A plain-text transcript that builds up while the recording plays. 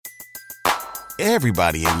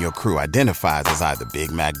Everybody in your crew identifies as either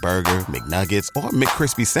Big Mac Burger, McNuggets, or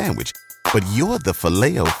McCrispy Sandwich. But you're the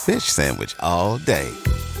Filet-O-Fish Sandwich all day.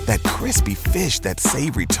 That crispy fish, that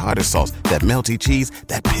savory tartar sauce, that melty cheese,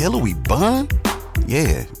 that pillowy bun.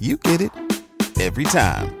 Yeah, you get it. Every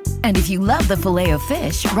time. And if you love the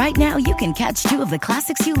Filet-O-Fish, right now you can catch two of the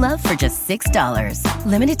classics you love for just $6.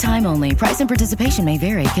 Limited time only. Price and participation may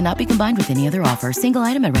vary. Cannot be combined with any other offer. Single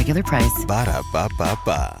item at regular price.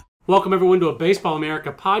 Ba-da-ba-ba-ba. Welcome everyone to a Baseball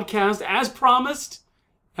America podcast. As promised,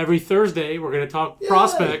 every Thursday we're going to talk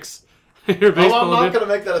prospects. I'm not going to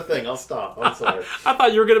make that a thing. I'll stop. I'm sorry. I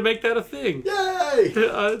thought you were going to make that a thing. Yay!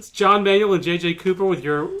 It's John Manuel and JJ Cooper with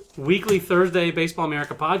your weekly Thursday Baseball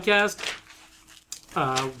America podcast.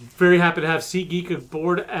 Very happy to have SeatGeek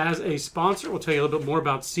aboard as a sponsor. We'll tell you a little bit more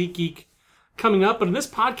about SeatGeek coming up. But in this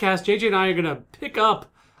podcast, JJ and I are going to pick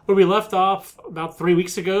up where we left off about 3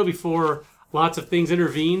 weeks ago before lots of things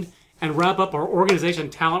intervened and wrap up our organization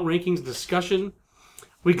talent rankings discussion.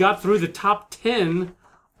 We got through the top 10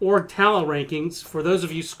 org talent rankings. For those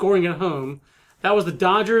of you scoring at home, that was the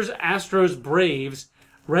Dodgers, Astros, Braves,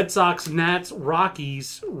 Red Sox, Nats,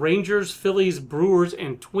 Rockies, Rangers, Phillies, Brewers,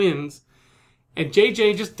 and Twins. And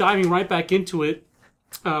JJ, just diving right back into it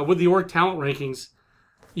with the org talent rankings,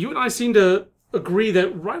 you and I seem to agree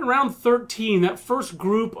that right around 13, that first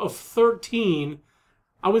group of 13,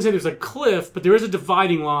 I wouldn't say there's a cliff, but there is a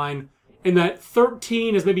dividing line, and that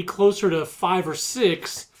 13 is maybe closer to 5 or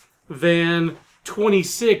 6 than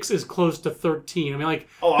 26 is close to 13. I mean, like,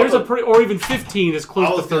 there's a pretty, or even 15 is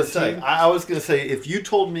close to 13. I was going to say, if you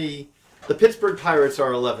told me the Pittsburgh Pirates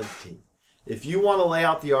are 11th team, if you want to lay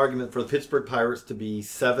out the argument for the Pittsburgh Pirates to be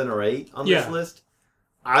 7 or 8 on this list,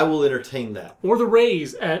 I will entertain that. Or the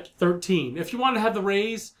Rays at 13. If you want to have the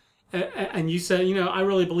Rays, and you say, you know, I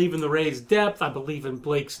really believe in the Rays' depth, I believe in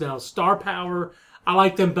Blake Snell's star power, I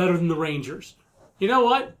like them better than the Rangers. You know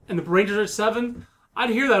what? And the Rangers are at 7,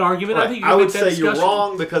 I'd hear that argument. Right. I think I would say you're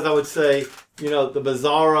wrong because I would say, you know, the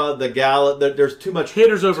Mazzara, the Gallup, there's too much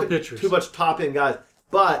hitters over pitchers, too much top end guys.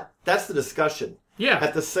 But that's the discussion. Yeah.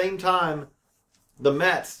 At the same time, the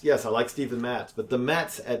Mets, yes, I like Steven Matz, but the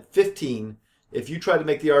Mets at 15, if you try to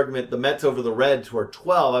make the argument the Mets over the Reds who are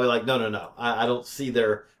 12, I'd be like, no. I don't see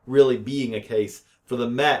there really being a case for the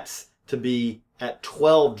Mets to be at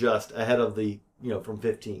 12 just ahead of the, you know, from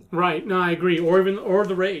 15. Right. No, I agree. Or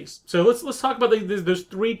the Rays. So let's talk about those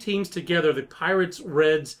 3 teams together, the Pirates,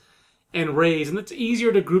 Reds, and Rays. And it's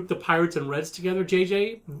easier to group the Pirates and Reds together,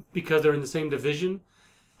 JJ, because they're in the same division.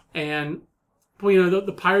 And, well, you know,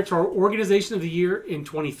 the Pirates are Organization of the Year in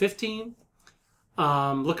 2015.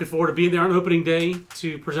 Looking forward to being there on opening day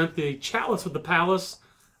to present the Chalice with the Palace.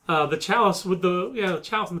 The Chalice with the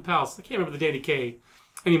Chalice and the Palace. I can't remember the Danny Kaye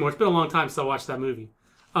anymore. It's been a long time since I watched that movie.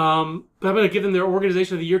 But I'm going to give them their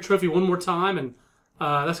Organization of the Year trophy one more time, and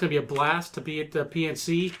that's going to be a blast to be at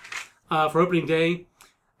PNC for opening day.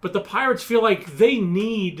 But the Pirates feel like they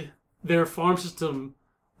need their farm system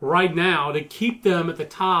right now to keep them at the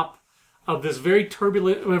top of this very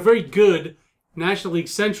turbulent, very good National League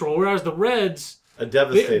Central, whereas the Reds, a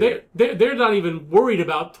devastator. They're not even worried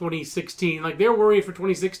about 2016. Like, their worry for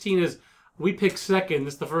 2016 is we picked second.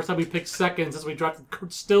 This is the first time we picked second since we drafted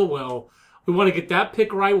Kurt Stillwell. We want to get that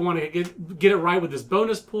pick right. We want to get it right with this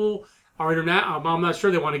bonus pool. I'm not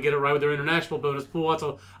sure they want to get it right with their international bonus pool.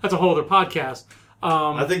 That's a whole other podcast.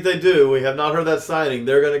 I think they do. We have not heard that signing.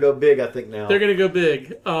 They're going to go big, I think, now. They're going to go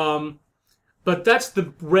big. But that's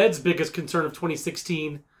the Reds' biggest concern of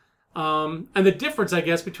 2016. And the difference, I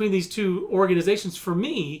guess, between these two organizations for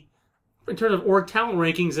me, in terms of org talent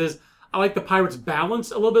rankings, is I like the Pirates'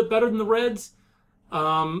 balance a little bit better than the Reds.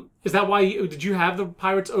 Is that why did you have the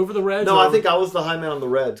Pirates over the Reds? No, I think I was the high man on the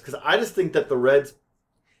Reds because I just think that the Reds,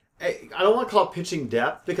 I don't want to call it pitching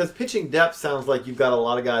depth because pitching depth sounds like you've got a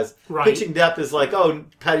lot of guys. Right. Pitching depth is like, oh,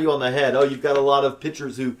 pat you on the head. Oh, you've got a lot of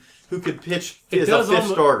pitchers who could pitch as a fifth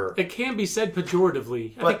starter. It can be said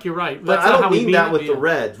pejoratively. I think you're right. But I don't mean that with the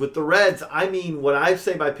Reds. With the Reds, I mean what I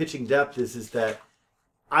say by pitching depth is that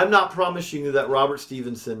I'm not promising you that Robert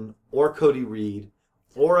Stevenson or Cody Reed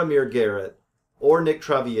or Amir Garrett or Nick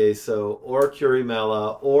Travieso or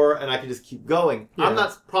Curimella and I can just keep going. Yeah. I'm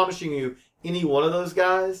not promising you any one of those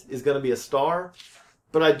guys is going to be a star.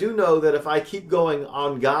 But I do know that if I keep going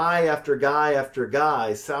on guy after guy after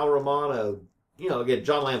guy, Sal Romano, you know, again,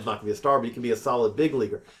 John Lamb's not going to be a star, but he can be a solid big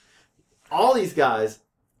leaguer. All these guys,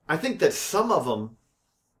 I think that some of them,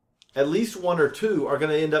 at least one or two, are going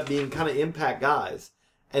to end up being kind of impact guys.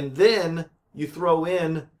 And then you throw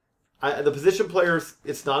in, the position players,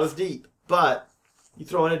 it's not as deep, but you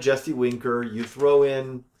throw in a Jesse Winker, you throw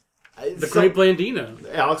in The great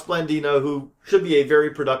Blandino. Alex Blandino, who should be a very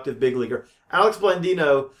productive big leaguer. Alex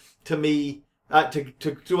Blandino, to me,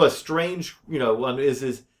 to do a strange, one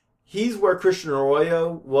is he's where Christian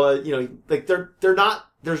Arroyo was. Like they're not.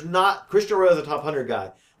 There's not Christian Arroyo's a top 100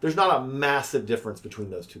 guy. There's not a massive difference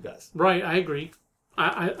between those two guys. Right, I agree.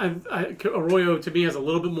 Arroyo to me has a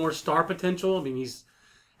little bit more star potential. I mean, he's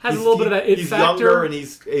a little bit of that it he's factor. Younger and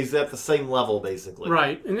he's at the same level basically.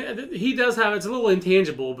 Right, and he does have it's a little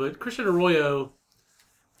intangible, but Christian Arroyo,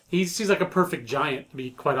 he's like a perfect giant to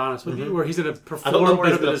be quite honest with you, where he's going to perform. I don't know where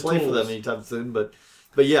he's going to play for them anytime soon, but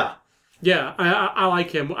yeah. Yeah, I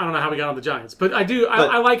like him. I don't know how we got on the Giants, but I do.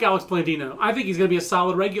 I like Alex Blandino. I think he's going to be a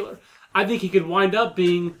solid regular. I think he could wind up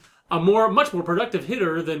being a much more productive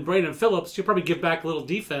hitter than Brandon Phillips. He'll probably give back a little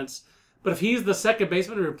defense. But if he's the second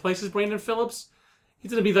baseman who replaces Brandon Phillips,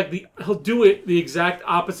 he's going to be like he'll do it the exact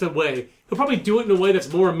opposite way. He'll probably do it in a way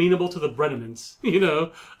that's more amenable to the Brennemans.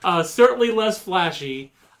 Certainly less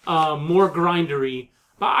flashy, more grindery.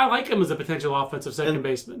 But I like him as a potential offensive second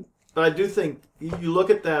baseman. But I do think you look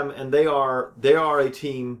at them and they are a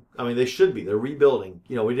team. I mean, they should be. They're rebuilding.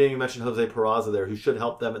 We didn't even mention Jose Peraza there, who should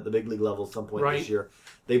help them at the big league level at some point this year.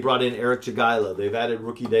 They brought in Eric Jagaila. They've added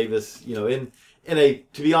Rookie Davis. In a,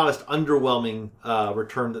 to be honest, underwhelming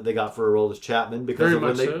return that they got for Aroldis Chapman because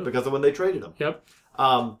of when they traded him. Yep.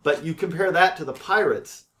 But you compare that to the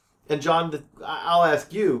Pirates, and John, I'll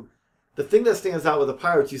ask you, the thing that stands out with the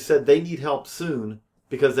Pirates, you said they need help soon.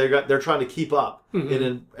 Because they're trying to keep up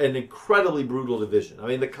in an incredibly brutal division. I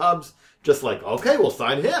mean, the Cubs just like, okay, we'll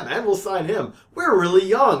sign him, and we'll sign him. We're really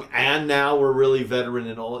young, and now we're really veteran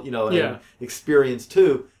and all, and experienced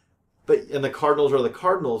too. And the Cardinals are the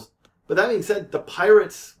Cardinals. But that being said, the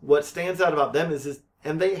Pirates, what stands out about them is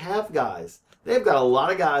and they have guys. They've got a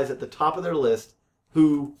lot of guys at the top of their list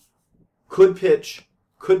who could pitch,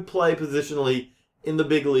 could play positionally in the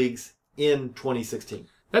big leagues in 2016.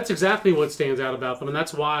 That's exactly what stands out about them, and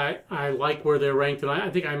that's why I like where they're ranked, and I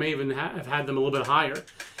think I may even have had them a little bit higher.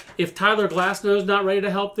 If Tyler Glasnow's not ready to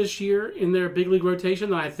help this year in their big league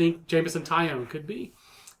rotation, then I think Jameson Taillon could be.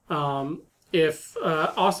 If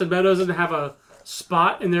Austin Meadows doesn't have a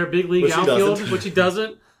spot in their big league outfield, which he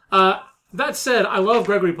doesn't. That said, I love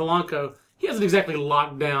Gregory Polanco. He hasn't exactly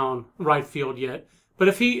locked down right field yet, but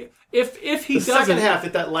if he doesn't, second half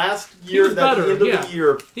at that last year, at the end of the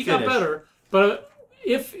year, he got better, but.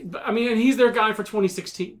 And he's their guy for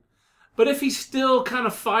 2016. But if he's still kind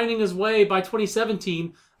of fighting his way by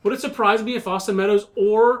 2017, would it surprise me if Austin Meadows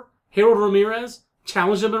or Harold Ramirez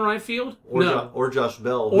challenged him in right field? Or Josh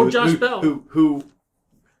Bell. Who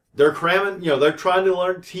they're cramming, they're trying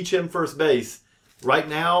to teach him first base. Right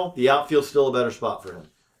now, the outfield's still a better spot for him.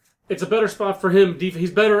 It's a better spot for him. He's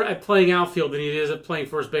better at playing outfield than he is at playing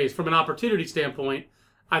first base. From an opportunity standpoint,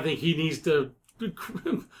 I think he needs to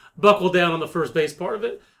buckle down on the first base part of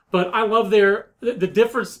it. But I love the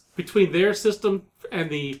difference between their system and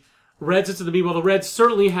the Reds system to me. Well, the Reds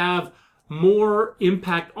certainly have more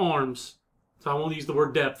impact arms. So I won't use the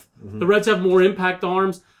word depth. Mm-hmm. The Reds have more impact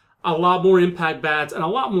arms, a lot more impact bats, and a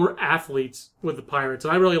lot more athletes with the Pirates.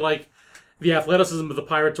 And I really like the athleticism of the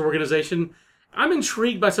Pirates organization. I'm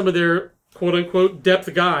intrigued by some of their quote-unquote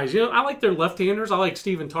depth guys. I like their left-handers. I like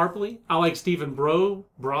Stephen Tarpley. I like Stephen Bro.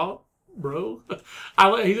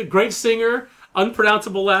 He's a great singer.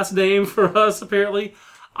 Unpronounceable last name for us, apparently.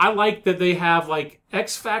 I like that they have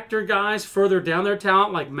X Factor guys further down their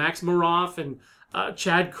talent, like Max Maroff and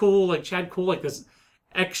Chad Kuhl. Like this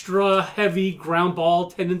extra heavy ground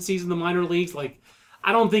ball tendencies in the minor leagues.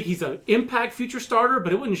 I don't think he's an impact future starter,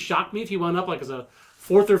 but it wouldn't shock me if he wound up as a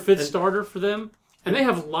fourth or fifth starter for them. And they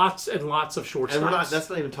have lots and lots of shortstops. And that's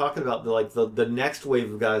not even talking about the next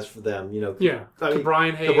wave of guys for them.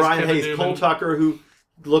 Brian Hayes, Cole Tucker, who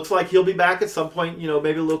looks like he'll be back at some point.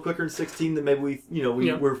 Maybe a little quicker in 16 than maybe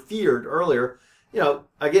we were feared earlier.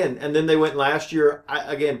 Again, and then they went last year.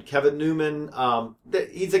 Kevin Newman.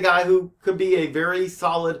 He's a guy who could be a very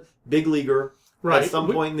solid big leaguer. Right. At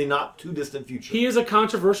some point in the not too distant future. He is a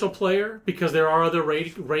controversial player because there are other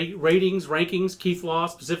rankings, Keith Law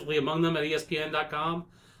specifically among them at ESPN.com,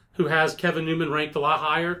 who has Kevin Newman ranked a lot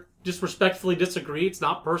higher. Just respectfully disagree. It's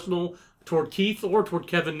not personal toward Keith or toward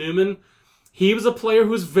Kevin Newman. He was a player who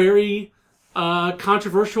was very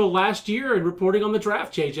controversial last year in reporting on the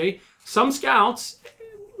draft, JJ. Some scouts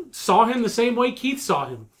saw him the same way Keith saw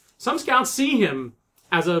him. Some scouts see him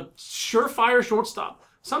as a surefire shortstop.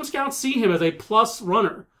 Some scouts see him as a plus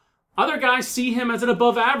runner. Other guys see him as an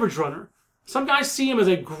above-average runner. Some guys see him as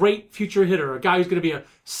a great future hitter, a guy who's going to be a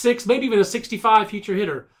 6, maybe even a 65 future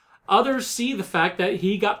hitter. Others see the fact that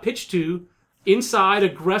he got pitched to inside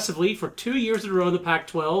aggressively for 2 years in a row in the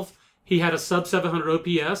Pac-12. He had a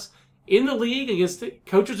sub-700 OPS. in the league against the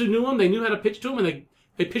coaches who knew him. They knew how to pitch to him, and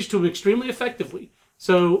they pitched to him extremely effectively.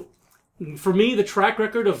 So, for me, the track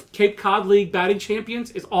record of Cape Cod League batting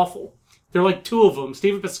champions is awful. There are like two of them,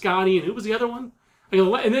 Stephen Piscotty, and who was the other one?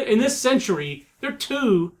 In this century, there are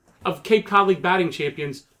two of Cape Cod League batting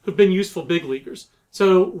champions who've been useful big leaguers.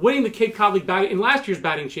 So, winning the Cape Cod League batting, in last year's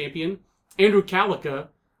batting champion, Andrew Calica,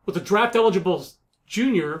 was a draft-eligible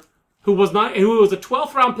junior who was a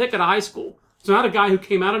 12th round pick at a high school. So not a guy who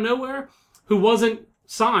came out of nowhere, who wasn't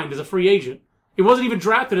signed as a free agent. He wasn't even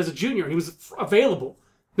drafted as a junior. He was available.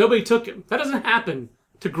 Nobody took him. That doesn't happen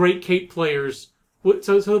to great Cape players.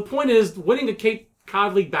 So the point is, winning the Cape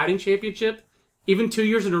Cod League batting championship, even 2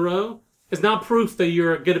 years in a row, is not proof that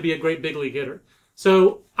you're going to be a great big league hitter.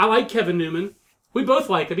 So I like Kevin Newman. We both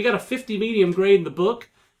like him. He got a 50 medium grade in the book.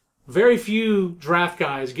 Very few draft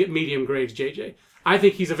guys get medium grades, JJ. I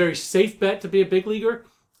think he's a very safe bet to be a big leaguer.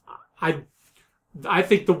 I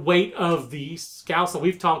think the weight of the scouts that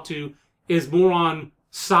we've talked to is more on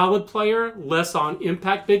solid player, less on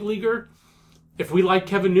impact big leaguer. If we like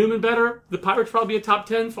Kevin Newman better, the Pirates probably be a top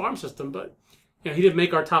 10 farm system, but he didn't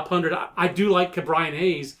make our top 100. I do like Brian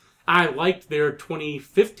Hayes. I liked their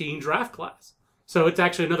 2015 draft class. So it's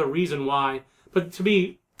actually another reason why. But to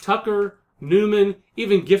me, Tucker, Newman,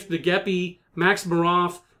 even Gift DeGeppe, Max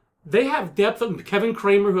Maroff, they have depth. Kevin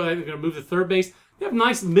Kramer, who I think is going to move to third base, they have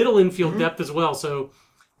nice middle infield depth as well. So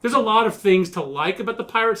there's a lot of things to like about the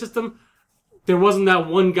Pirate system. There wasn't that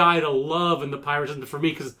one guy to love in the Pirate system for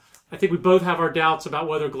me, because I think we both have our doubts about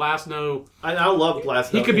whether Glasnow... I love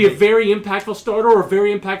Glasnow. He could be a very impactful starter or a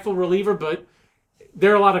very impactful reliever, but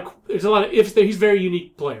there's a lot of ifs there. He's a very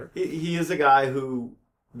unique player. He is a guy who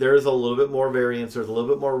there's a little bit more variance, there's a little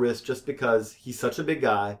bit more risk just because he's such a big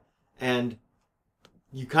guy. And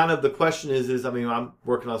the question is I'm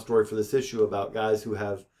working on a story for this issue about guys who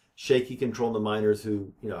have shaky control in the minors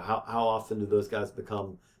who, how often do those guys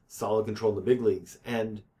become solid control in the big leagues?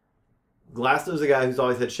 And Glasnow's a guy who's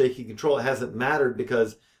always had shaky control. It hasn't mattered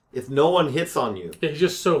because if no one hits on you... Yeah, he's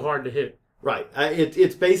just so hard to hit. Right.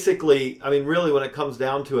 It's basically, really, when it comes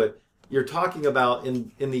down to it, you're talking about,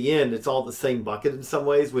 in the end, it's all the same bucket in some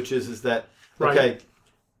ways, which is that, okay,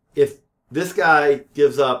 if this guy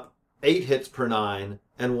gives up 8 hits per 9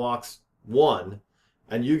 and walks 1,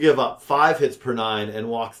 and you give up 5 hits per 9 and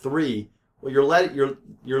walk 3, well,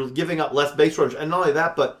 you're giving up less base runners. And not only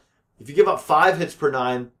that, but if you give up 5 hits per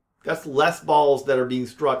 9, that's less balls that are being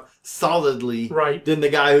struck solidly than the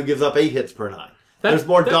guy who gives up 8 hits per 9. There's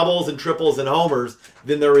more doubles and triples and homers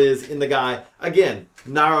than there is in the guy. Again,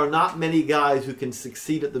 there are not many guys who can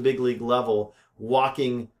succeed at the big league level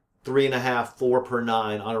walking 3.5, 4 per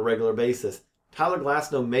 9 on a regular basis. Tyler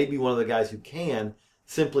Glasnow may be one of the guys who can,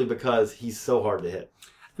 simply because he's so hard to hit.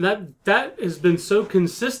 That has been so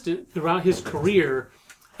consistent throughout his career.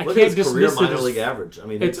 I Look can't at his dismiss career minor it. league average.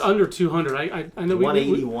 It's under 200. I know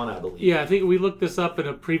 181, I believe. Yeah, I think we looked this up in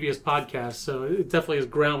a previous podcast, so it definitely is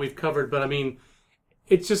ground we've covered. But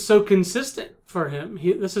it's just so consistent for him.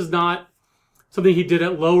 This is not something he did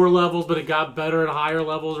at lower levels, but it got better at higher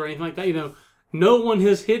levels or anything like that. No one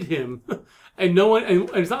has hit him, and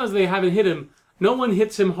it's not as they haven't hit him. No one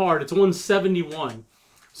hits him hard. It's 171.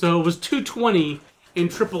 So it was 220 in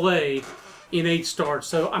AAA in 8 starts.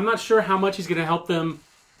 So I'm not sure how much he's going to help them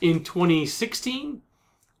in 2016.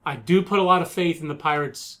 I do put a lot of faith in the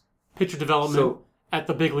Pirates' pitcher development at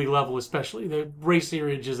the big league level, especially. The Ray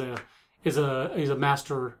Searage is a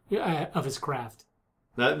master of his craft.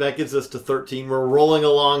 That gets us to 13. We're rolling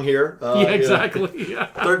along here. Exactly. Yeah.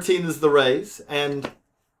 13 is the Rays, and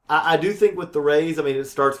I do think with the Rays, it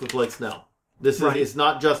starts with Blake Snell. It's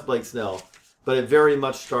not just Blake Snell, but it very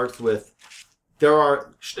much starts with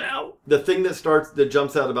the thing that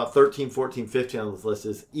jumps out about 13, 14, 15 on this list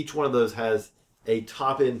is each one of those has a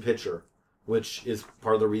top-end pitcher, which is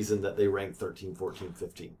part of the reason that they rank 13, 14,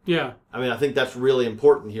 15. Yeah. I think that's really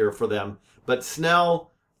important here for them. But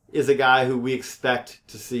Snell is a guy who we expect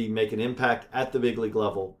to see make an impact at the big league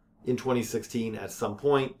level in 2016 at some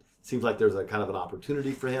point. Seems like there's a kind of an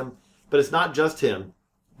opportunity for him. But it's not just him.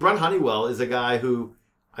 Brent Honeywell is a guy who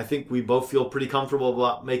I think we both feel pretty comfortable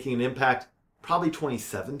about making an impact probably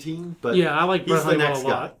 2017. But yeah, I like Brent Honeywell a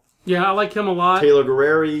lot. Guy. Yeah, I like him a lot. Taylor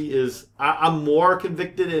Guerreri is... I'm more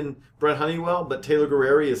convicted in Brent Honeywell, but Taylor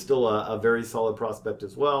Guerreri is still a very solid prospect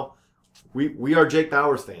as well. We are Jake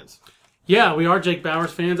Bauers fans. Yeah, we are Jake Bauers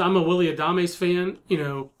fans. I'm a Willy Adames fan.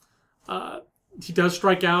 He does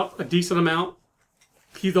strike out a decent amount.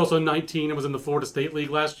 He's also 19 and was in the Florida State League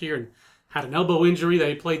last year and had an elbow injury that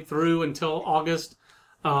he played through until August.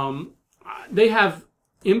 They have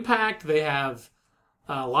impact. They have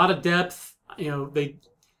a lot of depth. They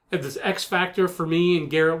this X factor for me and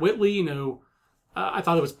Garrett Whitley. I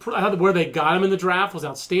thought where they got him in the draft was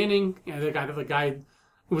outstanding. The guy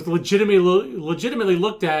was legitimately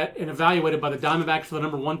looked at and evaluated by the Diamondbacks for the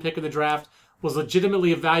number 1 pick in the draft. Was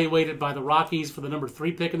legitimately evaluated by the Rockies for the number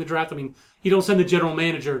 3 pick in the draft. I mean, you don't send the general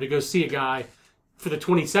manager to go see a guy for the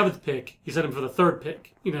 27th pick. You send him for the 3rd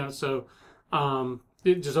pick. So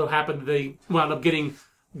it just so happened that they wound up getting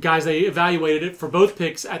guys they evaluated it for both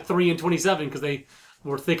picks at 3 and 27 because they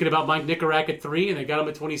were thinking about Mike Nicorak at 3 and they got him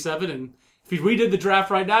at 27. And if you redid the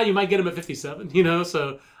draft right now, you might get him at 57.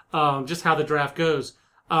 So just how the draft goes.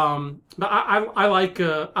 But I like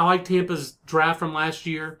Tampa's draft from last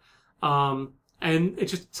year. And it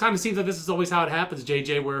just kind of seems like this is always how it happens,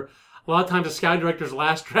 JJ, where a lot of times the scouting director's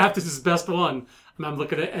last draft is his best one. I'm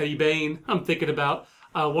looking at Eddie Bain. I'm thinking about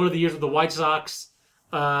one of the years with the White Sox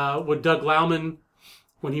with Doug Laumann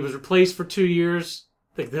when he was replaced for 2 years.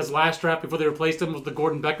 I think his last draft before they replaced him was the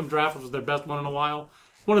Gordon Beckham draft, which was their best one in a while.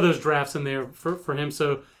 One of those drafts in there for him.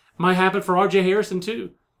 So it might happen for R.J. Harrison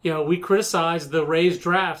too. We criticized the Rays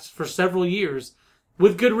drafts for several years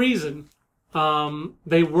with good reason.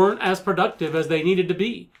 They weren't as productive as they needed to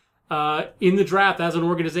be in the draft as an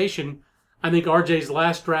organization. I think RJ's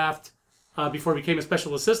last draft before he became a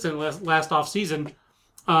special assistant last offseason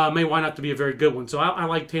may wind up to be a very good one. So I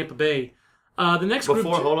like Tampa Bay. The next group...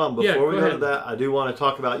 Before we go to that, I do want to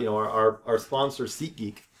talk about our sponsor,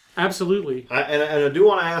 SeatGeek. Absolutely. And I do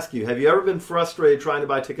want to ask you, have you ever been frustrated trying to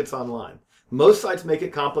buy tickets online? Most sites make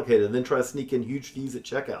it complicated and then try to sneak in huge fees at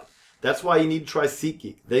checkout. That's why you need to try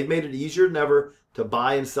SeatGeek. They've made it easier than ever to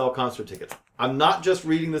buy and sell concert tickets. I'm not just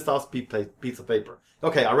reading this off a piece of paper.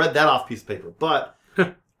 Okay, I read that off a piece of paper, but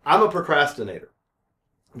I'm a procrastinator.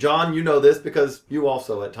 John, you know this because you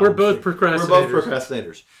also at times. We're both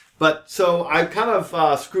procrastinators. But so I kind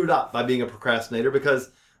of screwed up by being a procrastinator because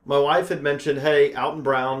my wife had mentioned, hey, Alton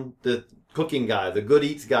Brown, the cooking guy, the Good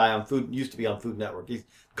Eats guy on Food, used to be on Food Network. He's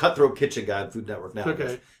Cutthroat Kitchen guy on Food Network now.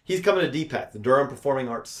 Okay. He's coming to DPAC, the Durham Performing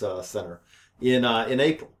Arts Center, in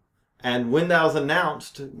April. And when that was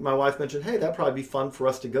announced, my wife mentioned, hey, that'd probably be fun for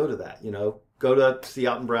us to go to that, go to see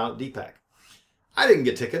Alton Brown at DPAC. I didn't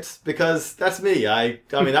get tickets because that's me. I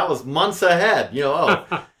mean, that was months ahead,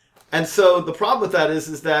 And so the problem with that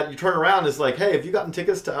is that you turn around and it's like, hey, have you gotten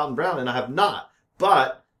tickets to Alton Brown? And I have not.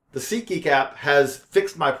 But the SeatGeek app has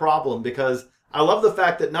fixed my problem because I love the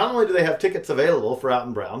fact that not only do they have tickets available for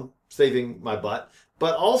Alton Brown, saving my butt,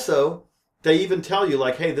 but also they even tell you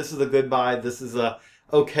like, hey, this is a good buy, this is a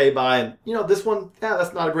okay buy, and this one,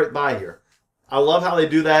 that's not a great buy here. I love how they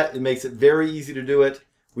do that. It makes it very easy to do it.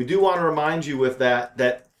 We do want to remind you with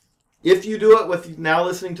that if you do it with now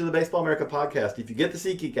listening to the Baseball America podcast, if you get the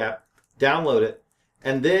SeatGeek app, download it,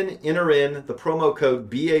 and then enter in the promo code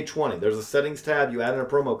BA20. There's a settings tab. You add in a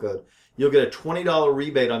promo code. You'll get a $20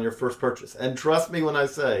 rebate on your first purchase. And trust me when I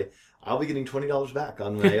say, I'll be getting $20 back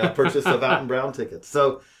on my purchase of Alton Brown tickets.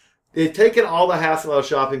 So they've taken all the hassle out of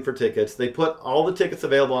shopping for tickets. They put all the tickets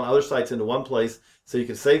available on other sites into one place so you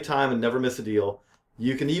can save time and never miss a deal.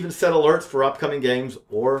 You can even set alerts for upcoming games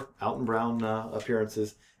or Alton Brown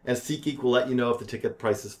appearances. And SeatGeek will let you know if the ticket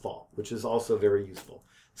prices fall, which is also very useful.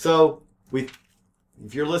 So if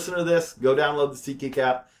you're listening to this, go download the SeatGeek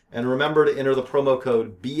app. And remember to enter the promo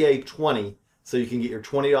code BA20 so you can get your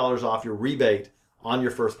 $20 off your rebate on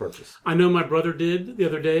your first purchase. I know my brother did the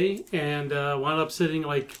other day and wound up sitting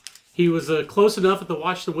he was close enough at the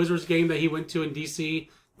Washington Wizards game that he went to in D.C.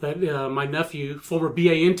 that my nephew, former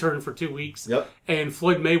BA intern for 2 weeks, and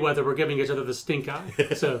Floyd Mayweather were giving each other the stink eye.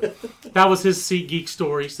 So that was his SeatGeek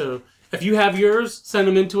story. So if you have yours, send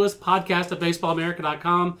them in to us.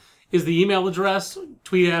 podcast@baseballamerica.com is the email address.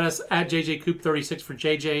 Tweet at us at JJCoop36 for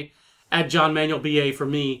JJ, at John Manuel BA for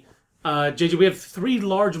me. JJ, we have 3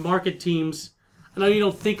 large market teams. I know you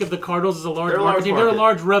don't think of the Cardinals as a large market team. They're a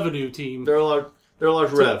large revenue team. They're a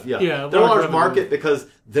large rev, yeah. They're a large market because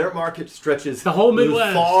their market stretches the whole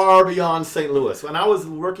Midwest, far beyond St. Louis. When I was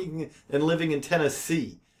working and living in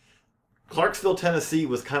Tennessee, Clarksville, Tennessee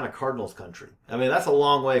was kind of Cardinals country. I mean, that's a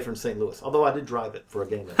long way from St. Louis, although I did drive it for a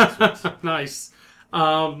game. Nice.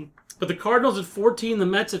 But the Cardinals at 14, the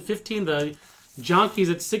Mets at 15, the Yankees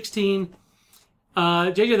at 16.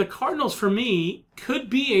 JJ, the Cardinals, for me, could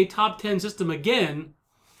be a top 10 system again,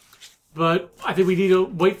 but I think we need to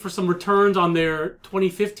wait for some returns on their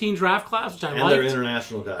 2015 draft class, which I liked. And their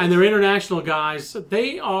international guys. And their international guys.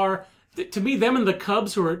 They are, to me, them and the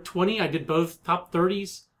Cubs, who are at 20, I did both top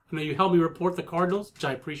 30s. I know you helped me report the Cardinals, which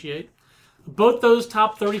I appreciate. Both those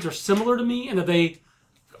top 30s are similar to me in that they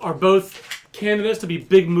are both candidates to be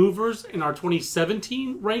big movers in our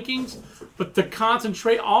 2017 rankings, but to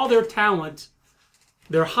concentrate all their talent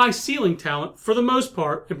their high ceiling talent, for the most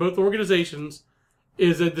part, in both organizations,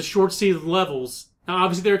 is at the short season levels. Now,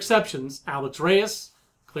 obviously, there are exceptions. Alex Reyes,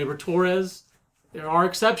 Gleyber Torres, there are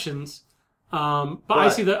exceptions. But I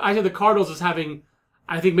see the Cardinals as having,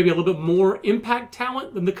 I think, maybe a little bit more impact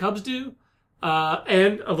talent than the Cubs do,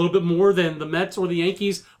 and a little bit more than the Mets or the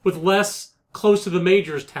Yankees, with less close to the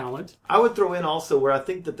majors talent. I would throw in also where I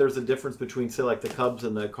think that there's a difference between, say, like the Cubs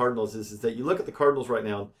and the Cardinals is that you look at the Cardinals right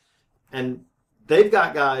now, and they've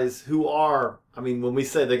got guys who are, I mean, when we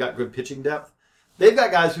say they got good pitching depth, they've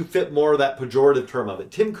got guys who fit more of that pejorative term of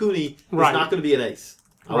it. Tim Cooney is not going to be an ace.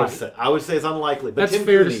 I would say it's unlikely. But That's Tim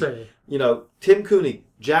fair Cooney, to say. You know, Tim Cooney,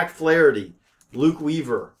 Jack Flaherty, Luke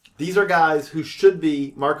Weaver. These are guys who should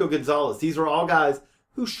be, Marco Gonzalez. These are all guys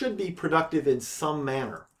who should be productive in some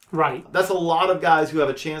manner. Right. That's a lot of guys who have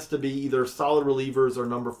a chance to be either solid relievers or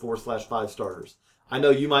number 4/5 starters. I know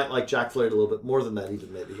you might like Jack Flaherty a little bit more than that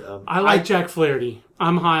even maybe. I like Jack Flaherty.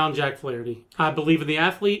 I'm high on Jack Flaherty. I believe in the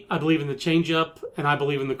athlete, I believe in the changeup, and I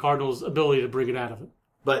believe in the Cardinals' ability to bring it out of it.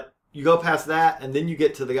 But you go past that, and then you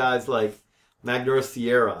get to the guys like Magneuris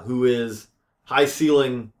Sierra, who is high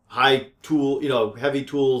ceiling, high tool, heavy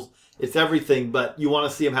tools. It's everything, but you want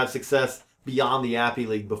to see him have success beyond the Appy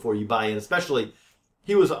League before you buy in. Especially,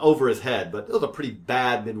 he was over his head, but it was a pretty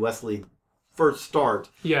bad Midwest League first start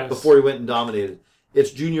before he went and dominated.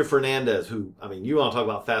 It's Junior Fernandez, who, I mean, you want to talk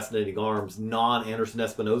about fascinating arms, non-Anderson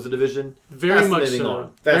Espinosa division. Very much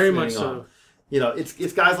so. Very much so.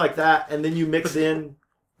 It's guys like that, and then you mix in...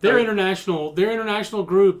 Their international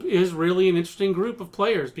group is really an interesting group of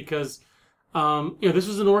players because, this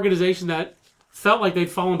was an organization that felt like they'd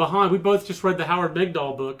fallen behind. We both just read the Howard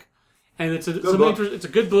Megdal book, and it's a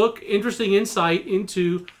good book, interesting insight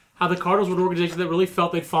into how the Cardinals were an organization that really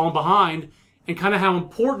felt they'd fallen behind, and kind of how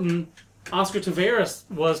important Oscar Taveras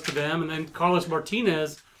was to them, and then Carlos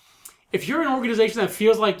Martinez. If you're an organization that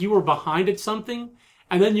feels like you were behind at something,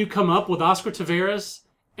 and then you come up with Oscar Taveras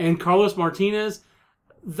and Carlos Martinez,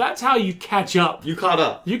 that's how you catch up. You caught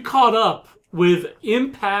up. You caught up with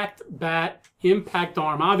impact bat, impact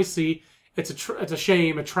arm. Obviously, it's a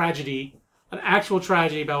shame, a tragedy, an actual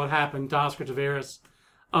tragedy about what happened to Oscar Taveras.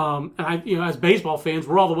 And as baseball fans,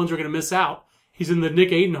 we're all the ones who are going to miss out. He's in the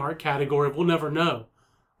Nick Adenhart category. We'll never know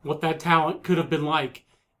what that talent could have been like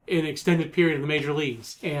in an extended period in the major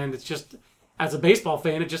leagues. And it's just, as a baseball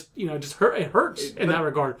fan, it hurts in that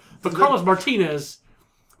regard. But Carlos Martinez,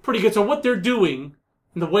 pretty good. So what they're doing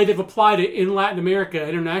and the way they've applied it in Latin America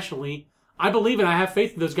internationally, I believe and I have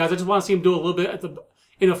faith in those guys. I just want to see them do a little bit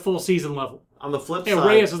in a full season level. On the flip side,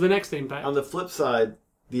 Reyes is the next impact. On the flip side,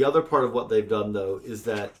 the other part of what they've done, though, is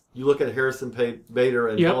that you look at Harrison Bader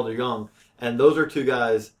and Paul DeJong, and those are two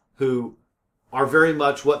guys who are very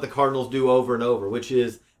much what the Cardinals do over and over, which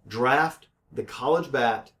is draft the college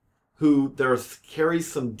bat who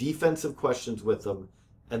carries some defensive questions with them,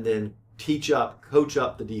 and then coach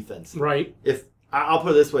up the defense. Right. I'll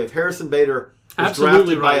put it this way: if Harrison Bader was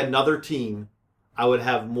drafted by another team, I would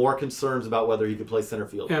have more concerns about whether he could play center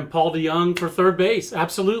field. And Paul DeJong for third base,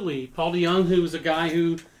 absolutely. Paul DeJong, who was a guy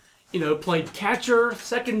who, played catcher,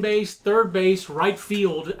 second base, third base, right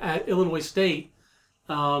field at Illinois State.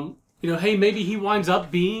 Hey, maybe he winds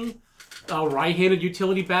up being a right-handed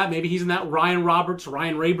utility bat. Maybe he's in that Ryan Roberts,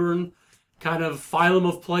 Ryan Rayburn kind of phylum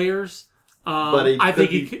of players. But I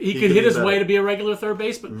think he could hit his way to be a regular third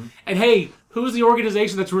baseman. Mm-hmm. And hey, who's the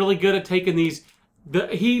organization that's really good at taking these?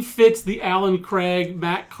 He fits the Alan Craig,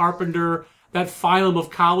 Matt Carpenter, that phylum of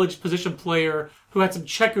college position player who had some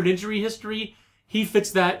checkered injury history. He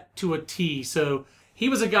fits that to a T. So he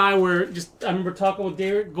was a guy where I remember talking with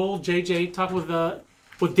Derek Gold, JJ, talking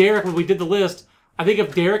with Derek when we did the list. I think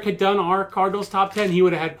if Derek had done our Cardinals top 10, he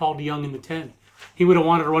would have had Paul DeJong in the 10. He would have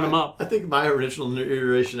wanted to run him up. I think my original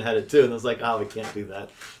iteration had it too, and I was like, we can't do that.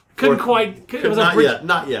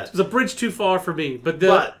 Not yet. It was a bridge too far for me. But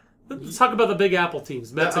let's talk about the Big Apple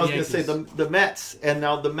teams, Mets and Yankees. I was going to say the Mets, and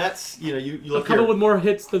now the Mets. You look coming with more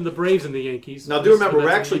hits than the Braves and the Yankees. Now, do remember, we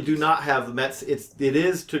actually do not have the Mets. It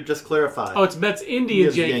is to just clarify. Oh, it's Mets,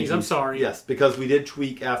 Indians, Yankees. I'm sorry. Yes, because we did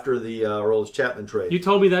tweak after the Aroldis Chapman trade. You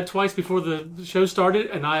told me that twice before the show started,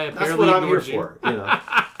 and I apparently ignored you. That's what I'm here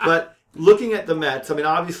for. But looking at the Mets, I mean,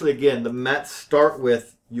 obviously, again, the Mets start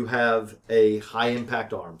with you have a high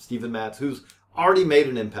impact arm, Steven Matz, who's already made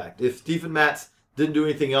an impact. If Steven Matz didn't do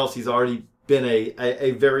anything else, he's already been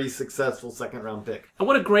a very successful second-round pick. And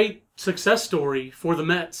what a great success story for the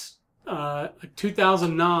Mets.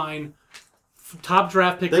 2009 top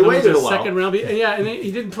draft pick. They waited a while. Second round. Yeah, and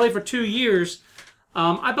he didn't play for 2 years.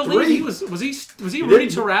 I believe he was he Rudy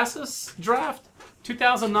Terras's draft?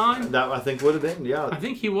 2009? That I think would have been, yeah. I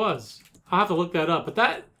think he was. I'll have to look that up.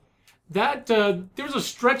 But there was a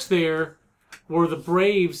stretch there where the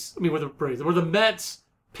Mets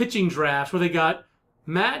pitching drafts where they got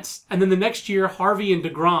Matz and then the next year Harvey and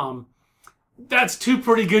DeGrom. That's 2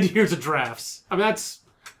 pretty good years of drafts. I mean, that's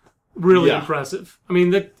really impressive. I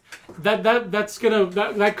mean, that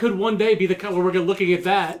could one day be the kind where we're looking at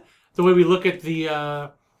that the way we look at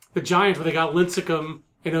the Giants where they got Lincecum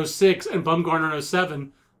in 06 and Bumgarner in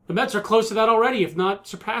 07. The Mets are close to that already, if not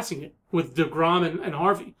surpassing it, with DeGrom and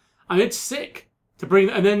Harvey. I mean, it's sick to bring.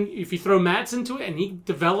 And then if you throw Matz into it and he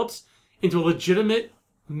develops into a legitimate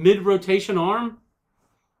mid-rotation arm,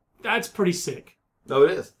 that's pretty sick. No,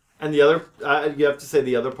 it is. And the other, you have to say,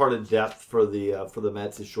 the other part of depth for the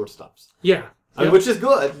Mets is shortstops. Yeah. Which is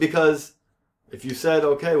good because if you said,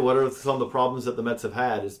 okay, what are some of the problems that the Mets have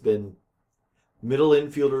had? It's been middle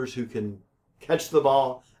infielders who can catch the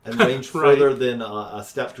ball and range right. further than a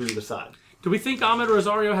step to either side. Do we think Ahmed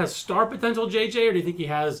Rosario has star potential, JJ, or do you think he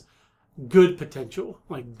has good potential,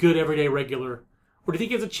 like good everyday regular? Or do you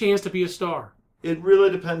think he has a chance to be a star? It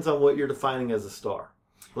really depends on what you're defining as a star.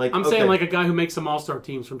 I'm saying like a guy who makes some all-star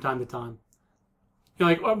teams from time to time. You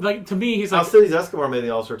know, like to me, he's like... Alcides Escobar made the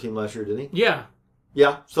all-star team last year, didn't he? Yeah.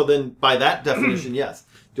 Yeah, so then by that definition, yes.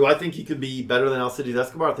 Do I think he could be better than Alcides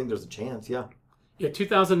Escobar? I think there's a chance, yeah. Yeah,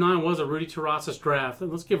 2009 was a Rudy Terrazas draft. And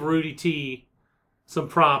let's give Rudy T some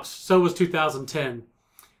props. So was 2010.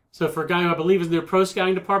 So for a guy who I believe is in their pro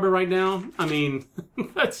scouting department right now, I mean,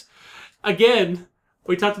 that's... Again,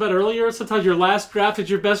 we talked about earlier, sometimes your last draft is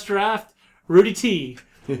your best draft. Rudy T.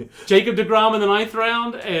 Jacob DeGrom in the 9th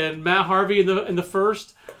round and Matt Harvey in the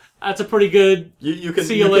first. That's a pretty good. You can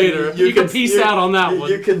see you later. You can peace out on that one.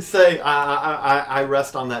 You can say I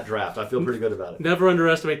rest on that draft. I feel pretty good about it. Never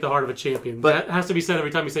underestimate the heart of a champion. But that has to be said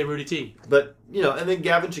every time you say Rudy T. But and then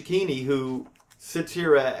Gavin Cicchini, who sits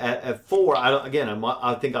here at 4.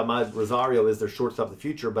 I think Ahmad Rosario is their shortstop of the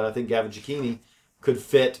future, but I think Gavin Cicchini could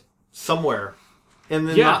fit somewhere in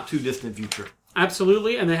the not too distant future.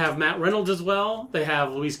 Absolutely, and they have Matt Reynolds as well. They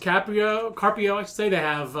have Luis Carpio, I should say. They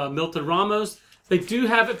have Milton Ramos. They do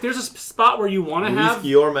have, if there's a spot where you want to have...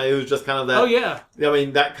 Luis Guillorme, who's just kind of that... Oh, yeah. I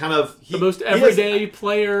mean, that kind of... The most everyday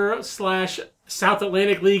player / South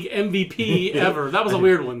Atlantic League MVP ever. That was a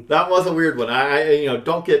weird one. That was a weird one. I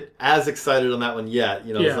don't get as excited on that one yet.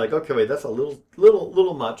 It's like, okay, wait, that's a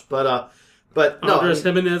little much. But no, Andres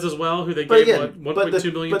Jimenez as well, who they gave $1.2 million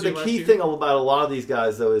to. But the key thing about a lot of these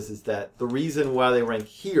guys, though, is that the reason why they rank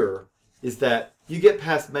here is that you get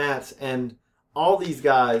past Matz, and all these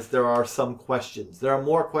guys, there are some questions. There are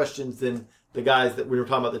more questions than the guys that we were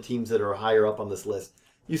talking about, the teams that are higher up on this list.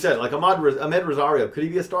 You said, like Ahmed Rosario, could he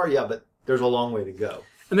be a star? Yeah, but there's a long way to go.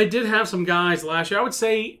 And they did have some guys last year. I would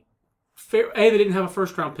say, they didn't have a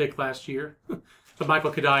first-round pick last year. The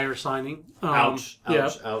Michael Kadire signing. Ouch.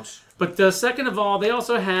 But second of all, they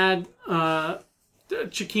also had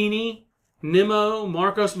Cicchini, Nimmo,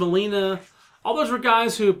 Marcos Molina. All those were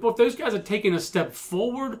guys who, if those guys had taken a step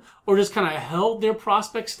forward or just kind of held their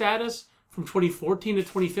prospect status from 2014 to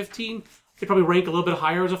 2015, they probably rank a little bit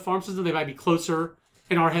higher as a farm system. They might be closer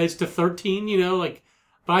in our heads to 13,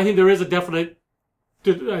 But I think there is a definite,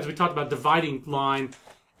 as we talked about, dividing line.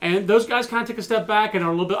 And those guys kind of take a step back and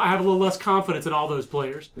are I have a little less confidence in all those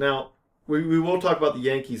players. Now, we will talk about the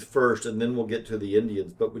Yankees first, and then we'll get to the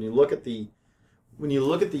Indians. But when you look at the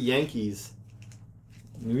Yankees,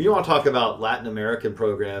 you want to talk about Latin American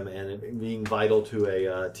program and being vital to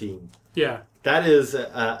a team. Yeah, that is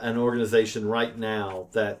an organization right now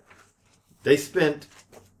that they spent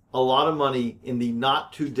a lot of money in the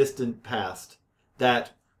not too distant past.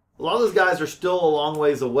 That a lot of those guys are still a long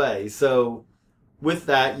ways away. So with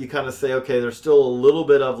that, you kind of say, okay, there's still a little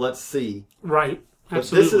bit of let's see. Right.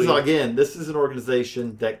 Absolutely. But this is an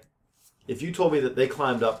organization that, if you told me that they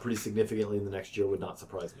climbed up pretty significantly in the next year, would not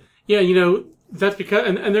surprise me. Yeah, that's because,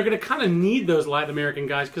 and they're going to kind of need those Latin American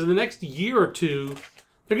guys because in the next year or two,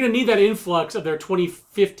 they're going to need that influx of their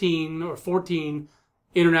 2015 or 14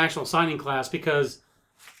 international signing class because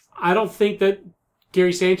I don't think that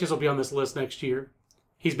Gary Sanchez will be on this list next year.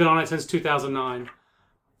 He's been on it since 2009.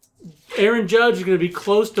 Aaron Judge is going to be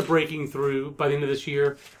close to breaking through by the end of this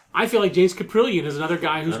year. I feel like James Caprillion is another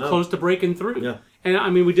guy who's close to breaking through. Yeah. And, I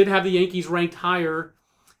mean, we did have the Yankees ranked higher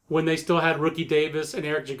when they still had Rookie Davis and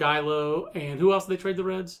Eric Jagielo. And who else did they trade the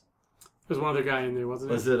Reds? There was one other guy in there,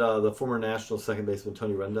 wasn't it? Was it the former National second baseman,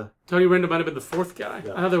 Tony Renda? Tony Renda might have been the fourth guy.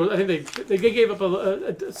 Yeah. I think they gave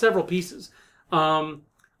up several pieces.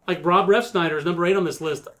 Like Rob Refsnyder is number 8 on this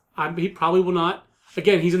list. He probably will not.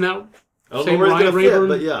 Again, he's in that same Ryan Rayburn.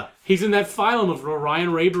 But yeah. He's in that phylum of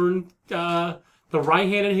Ryan Rayburn, the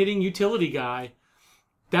right-handed hitting utility guy.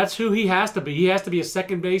 That's who he has to be. He has to be a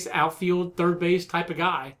second base, outfield, third base type of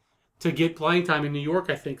guy. to get playing time in New York,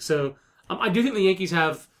 I think. So I do think the Yankees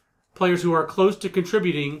have players who are close to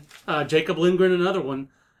contributing. Jacob Lindgren, another one.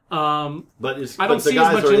 But I don't the see as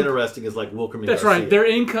guys much that are interesting is like Wilker. That's right. Their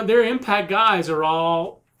impact guys are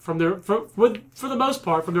all from for the most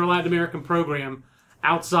part from their Latin American program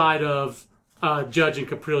outside of Judge and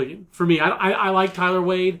Caprillion. For me, I like Tyler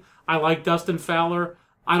Wade. I like Dustin Fowler.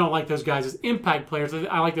 I don't like those guys as impact players.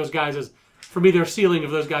 I like those guys as, for me, their ceiling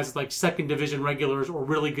of those guys is like second division regulars or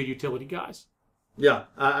really good utility guys. Yeah,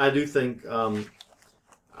 I do think,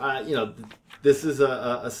 this is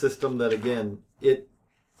a system that, again, it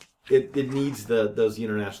needs those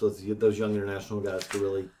young international guys to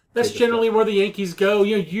really. That's generally where the Yankees go.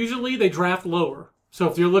 Usually they draft lower. So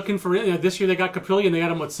if you're looking for this year, they got Caprillion. They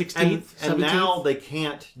got him 16th, 17th? And now they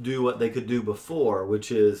can't do what they could do before,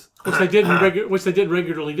 which is which they did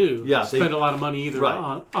regularly do. Yeah, spend a lot of money either.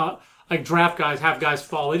 Right. Like draft guys, have guys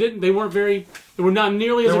fall. They were not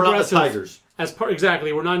nearly as aggressive. They were not the Tigers.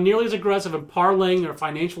 Exactly. We're not nearly as aggressive in parlaying their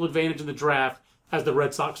financial advantage in the draft as the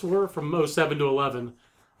Red Sox were from 07 to 11.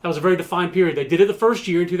 That was a very defined period. They did it the first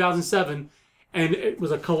year in 2007, and it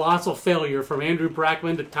was a colossal failure from Andrew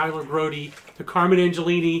Brackman to Tyler Grody to Carmen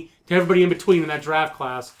Angelini to everybody in between in that draft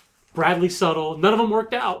class. Bradley Suttle, none of them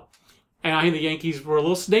worked out. And I think the Yankees were a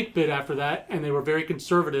little snake bit after that, and they were very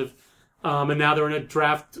conservative. And now they're in a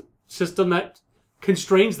draft system that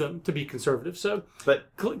constrains them to be conservative. So, but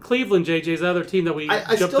Cleveland, JJ, is the other team that we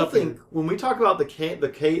I jumped still up think when we talk about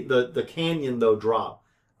the Canyon though drop,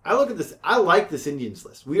 I look at this. I like this Indians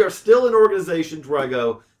list. We are still in organizations where I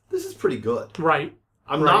go, this is pretty good. Right.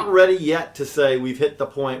 I'm not ready yet to say we've hit the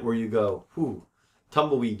point where you go, whew,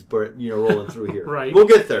 tumbleweeds, rolling through here. Right. We'll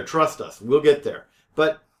get there. Trust us. We'll get there.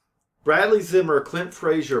 But Bradley Zimmer, Clint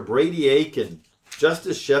Frazier, Brady Aiken,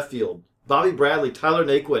 Justice Sheffield, Bobby Bradley, Tyler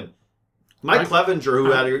Naquin, Mike Clevenger, who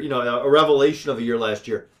had a revelation of a year last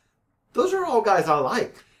year. Those are all guys I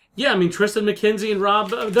like. Yeah, I mean, Tristan McKenzie and Rob,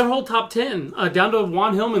 their whole top 10, down to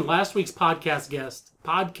Juan Hillman, last week's podcast guest.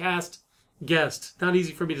 Not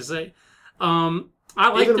easy for me to say. I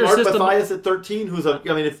like even their Mark system. Mathias at 13, who's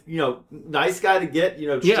nice guy to get.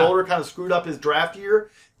 Shoulder kind of screwed up his draft year.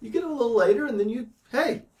 You get him a little later, and then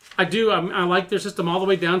I do. I like their system all the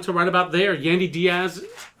way down to right about there. Yandy Diaz.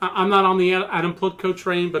 I'm not on the Adam Plutko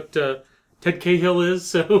train, but Ted Cahill is.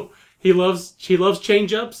 So he loves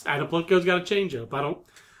change-ups. Adam Plutko's got a change-up. I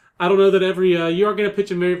don't know that you aren't going to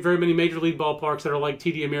pitch in very many major league ballparks that are like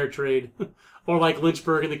TD Ameritrade or like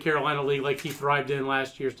Lynchburg in the Carolina League, like he thrived in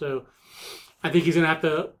last year. So I think he's going to have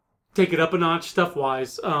to take it up a notch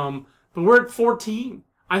stuff-wise. But we're at 14.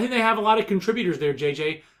 I think they have a lot of contributors there,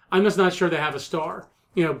 JJ. I'm just not sure they have a star.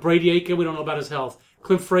 Brady Aiken, we don't know about his health.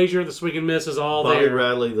 Clint Frazier, the swing and miss is all there.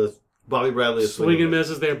 Bobby Bradley, is swing and miss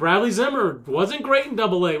is there. Bradley Zimmer wasn't great in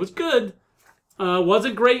Double A. It was good.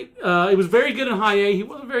 Wasn't great. It was very good in High A. He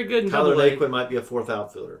wasn't very good in Double A. Tyler Naquin might be a fourth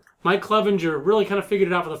outfielder. Mike Clevenger really kind of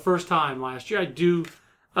figured it out for the first time last year. I do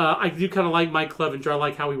kind of like Mike Clevenger. I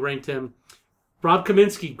like how we ranked him. Rob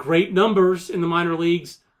Kaminsky, great numbers in the minor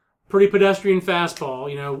leagues. Pretty pedestrian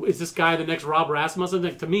fastball. Is this guy the next Rob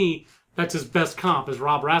Rasmussen? To me, that's his best comp, is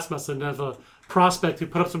Rob Rasmussen as a prospect who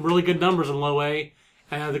put up some really good numbers in Low A.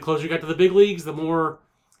 And the closer he got to the big leagues, the more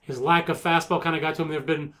his lack of fastball kind of got to him. There have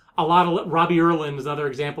been a lot of... Robbie Erlin is another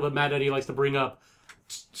example that Matt Eddy likes to bring up.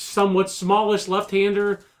 Somewhat smallish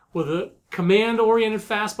left-hander with a command-oriented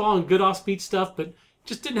fastball and good off-speed stuff, but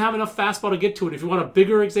just didn't have enough fastball to get to it. If you want a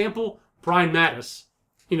bigger example, Brian Mattis.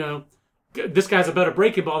 This guy's a better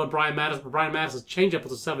breaking ball than Brian Mattis, but Brian Mattis' changeup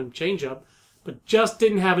was a 7 changeup, but just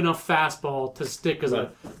didn't have enough fastball to stick as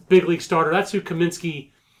a big league starter. That's who Kaminsky...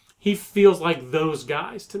 He feels like those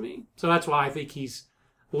guys to me. So that's why I think he's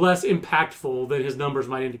less impactful than his numbers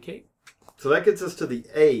might indicate. So that gets us to the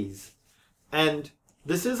A's. And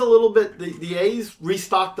this is a little bit... The A's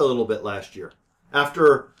restocked a little bit last year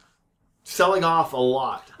after selling off a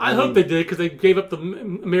lot. I hope they did because they gave up the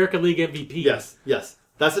American League MVP. Yes.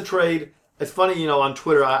 That's a trade. It's funny, on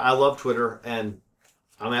Twitter. I love Twitter, and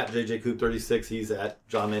I'm at JJCoop36. He's at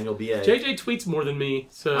John Manuel BA. JJ tweets more than me.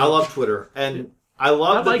 So I love Twitter. And... I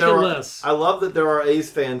love that there are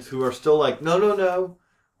A's fans who are still like, no.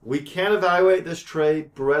 We can't evaluate this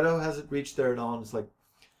trade. Barreto hasn't reached there at all. And it's like,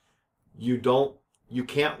 you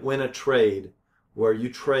can't win a trade where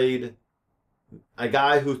you trade a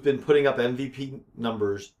guy who's been putting up MVP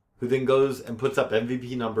numbers, who then goes and puts up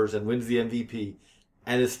MVP numbers and wins the MVP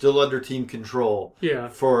and is still under team control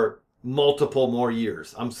for multiple more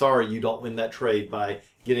years. I'm sorry you don't win that trade by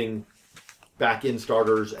getting back-in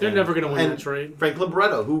starters. They're never going to win that trade. Franklin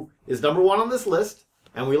Barreto, who is number one on this list,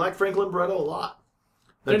 and we like Franklin Barreto a lot.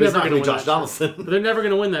 They're never going to be Josh Donaldson. But they're never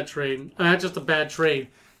going to win that trade. That's just a bad trade.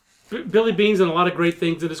 Billy Beane's done a lot of great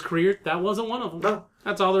things in his career. That wasn't one of them. No.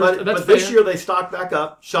 That's all there is. But this year they stocked back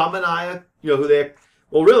up. Sean Manaea,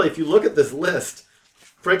 well, really, if you look at this list,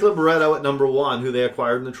 Franklin Barreto at number 1, who they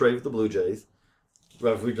acquired in the trade with the Blue Jays,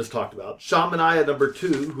 we just talked about. Sean Manaea at number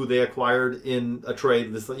 2, who they acquired in a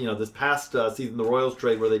trade this past season, the Royals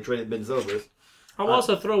trade where they traded Ben Zobrist. I'll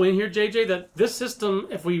also throw in here, JJ, that this system,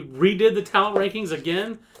 if we redid the talent rankings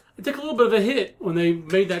again, it took a little bit of a hit when they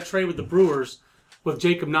made that trade with the Brewers with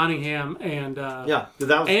Jacob Nottingham and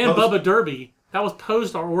Bubba Derby. That was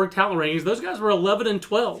post our org talent rankings. Those guys were 11 and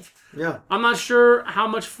 12. Yeah. I'm not sure how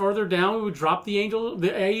much further down we would drop the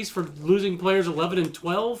A's for losing players 11 and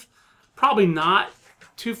 12. Probably not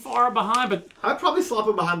too far behind, but I'd probably slap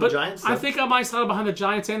them behind the Giants. I think I might slap behind the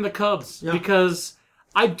Giants and the Cubs because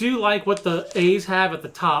I do like what the A's have at the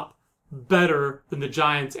top better than the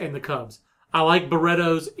Giants and the Cubs. I like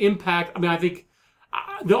Barreto's impact. I mean, I think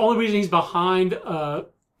the only reason he's behind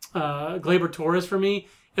Gleyber Torres for me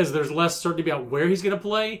is there's less certainty about where he's going to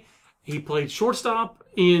play. He played shortstop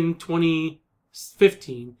in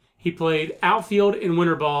 2015. He played outfield in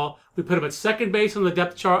winter ball. We put him at second base on the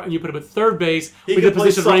depth chart, and you put him at third base. He could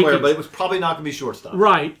play somewhere, but it was probably not going to be shortstop.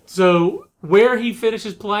 Right. So where he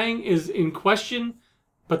finishes playing is in question.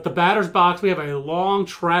 But the batter's box, we have a long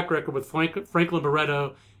track record with Franklin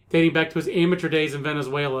Barreto dating back to his amateur days in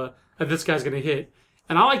Venezuela that this guy's going to hit.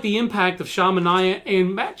 And I like the impact of Sean Manaea,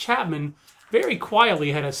 and Matt Chapman very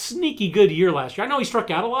quietly had a sneaky good year last year. I know he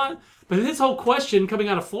struck out a lot, but his whole question coming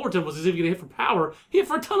out of Fullerton was, is he going to hit for power? He hit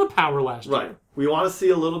for a ton of power last year. Right. We want to see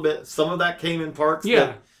a little bit. Some of that came in parts. Yeah.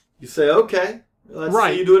 That you say, okay, let's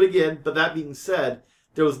see you do it again. But that being said,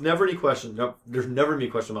 there was never any question. No, there's never been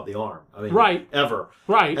a question about the arm. I mean, ever.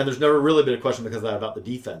 Right. And there's never really been a question because of that about the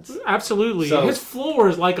defense. Absolutely. So, his floor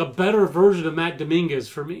is like a better version of Matt Dominguez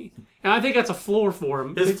for me. And I think that's a floor for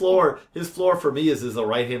him. His floor for me is a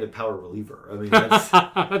right-handed power reliever. I mean, that's,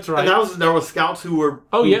 that's right. And there were scouts who were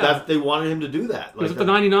they wanted him to do that. He was at the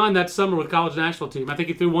 99 that summer with college national team. I think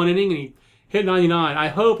he threw one inning and he hit 99. I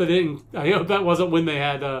hope that wasn't when they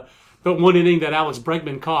had the one inning that Alex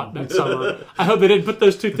Bregman caught that summer. I hope they didn't put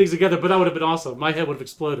those two things together, but that would have been awesome. My head would have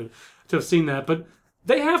exploded to have seen that. But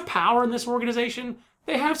they have power in this organization.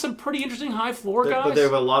 They have some pretty interesting high floor guys. But there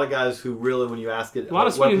are a lot of guys who really, when you ask it, a lot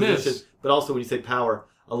of swing and miss. But also when you say power,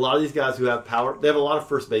 a lot of these guys who have power, they have a lot of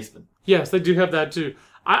first basemen. Yes, they do have that too.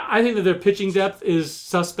 I think that their pitching depth is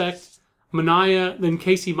suspect. Manaea, then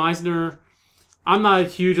Casey Meisner. I'm not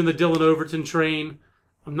huge on the Dylan Overton train.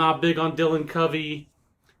 I'm not big on Dylan Covey.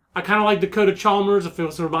 I kind of like Dakota Chalmers. If it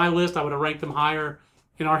was for my list, I would have ranked them higher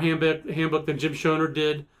in our handbook than Jim Schoner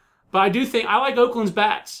did. But I do think I like Oakland's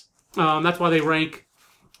bats. That's why they rank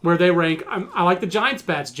where they rank. I like the Giants'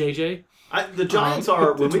 bats, JJ. The Giants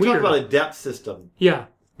are, when we talk about a depth system,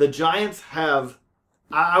 the Giants have,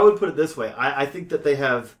 I would put it this way, I think that they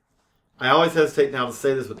have, I always hesitate now to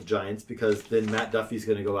say this with the Giants because then Matt Duffy's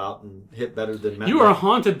going to go out and hit better than Matt You are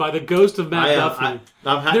haunted by the ghost of Matt Duffy.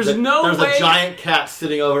 There's a giant cat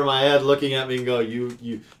sitting over my head looking at me and go,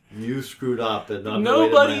 you screwed up. And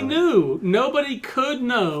nobody knew. Nobody could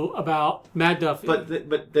know about Matt Duffy. But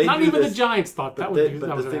they not do even this, the Giants thought that would be.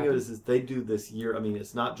 But the thing is they do this year. I mean,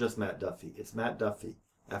 it's not just Matt Duffy. It's Matt Duffy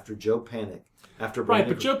after Joe Panic, after Brandon.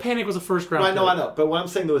 Right, but Joe Panic was a first round. Right, I know. But what I'm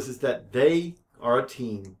saying though is that they are a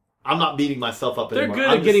team. I'm not beating myself up anymore. They're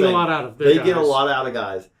good at getting a lot out of their guys. They get a lot out of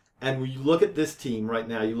guys. And when you look at this team right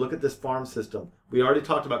now, you look at this farm system. We already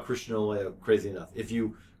talked about Christian Arroyo, crazy enough. If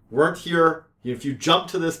you weren't here, if you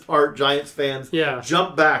jumped to this part, Giants fans,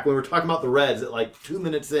 jump back. When we were talking about the Reds at like 2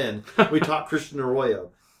 minutes in, we talked Christian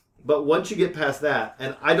Arroyo. But once you get past that,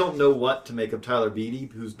 and I don't know what to make of Tyler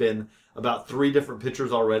Beede, who's been about 3 different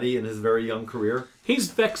pitchers already in his very young career.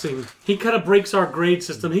 He's vexing. He kind of breaks our grade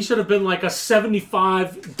system. He should have been like a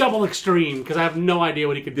 75 double extreme because I have no idea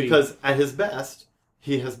what he could be. Because at his best,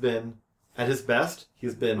 he's been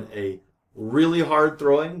a really hard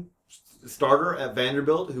throwing starter at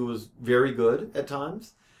Vanderbilt who was very good at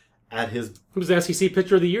times. He was the SEC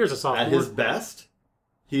Pitcher of the Year as a sophomore. At his best,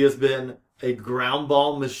 he has been a ground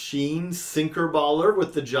ball machine, sinker baller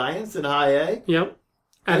with the Giants in high A. Yep.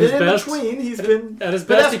 And in between, he's been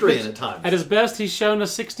pedestrian at times. At his best, he's shown a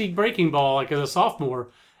 60 breaking ball like as a sophomore.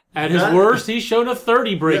 At his worst, he's shown a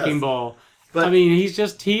 30 breaking ball. But I mean,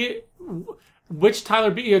 which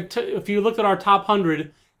Tyler Beede, if you looked at our top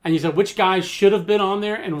 100 and you said which guys should have been on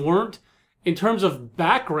there and weren't, in terms of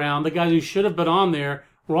background, the guys who should have been on there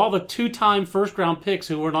were all the 2-time first-round picks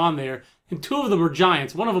who weren't on there. And 2 of them were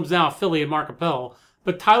Giants. One of them's now a Philly and Mark Appel.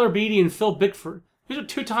 But Tyler Beede and Phil Bickford, these are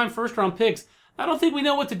 2-time first-round picks. I don't think we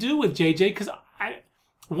know what to do with JJ because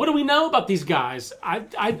what do we know about these guys?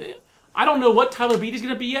 I don't know what Tyler Beatty's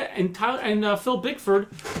going to be yet. And Phil Bickford,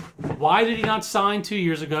 why did he not sign 2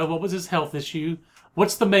 years ago? What was his health issue?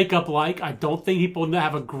 What's the makeup like? I don't think people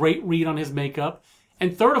have a great read on his makeup.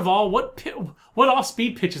 And third of all, what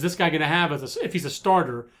off-speed pitch is this guy going to have if he's a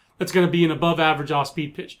starter that's going to be an above-average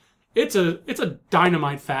off-speed pitch? It's a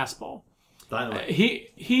dynamite fastball. Dynamite.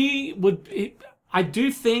 I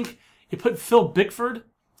do think you put Phil Bickford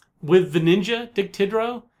with the ninja, Dick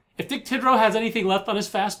Tidrow. If Dick Tidrow has anything left on his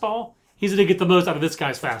fastball, he's going to get the most out of this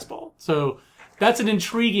guy's fastball. So that's an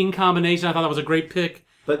intriguing combination. I thought that was a great pick.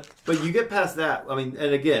 But you get past that. I mean,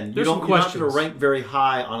 and again, you're not going to rank very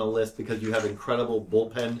high on a list because you have incredible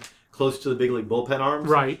bullpen, close to the big league bullpen arms.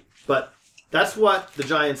 Right. But that's what the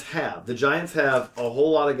Giants have. The Giants have a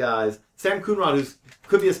whole lot of guys. Sam Coonrod, who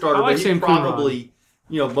could be a starter, but he probably,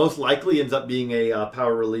 most likely ends up being a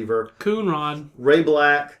power reliever. Coonrod. Ray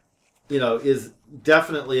Black, is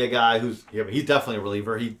definitely a guy he's definitely a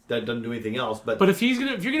reliever. He doesn't do anything else. But if you're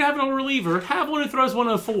gonna have a reliever, have one who throws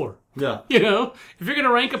 104. Yeah. If you're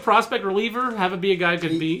gonna rank a prospect reliever, have it be a guy who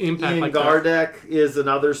can be impact Ian like Gardeck that. is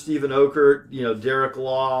another. Stephen Okert, Derek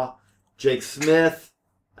Law, Jake Smith.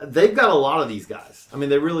 They've got a lot of these guys. I mean,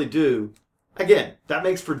 they really do. Again, that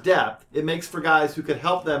makes for depth. It makes for guys who could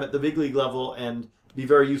help them at the big league level and be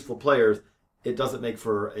very useful players. It doesn't make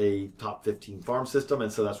for a top 15 farm system,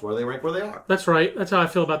 and so that's where they rank where they are. That's right. That's how I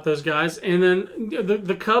feel about those guys. And then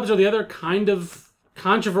the Cubs are the other kind of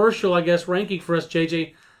controversial, I guess, ranking for us,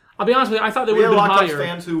 JJ. I'll be honest with you, I thought they would have been higher. We had a lot of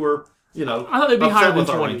fans who were, I thought they'd be higher than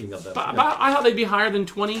 20. I thought they'd be higher than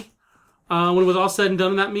 20 when it was all said and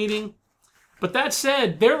done in that meeting. But that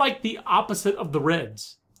said, they're like the opposite of the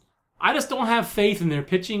Reds. I just don't have faith in their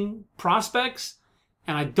pitching prospects,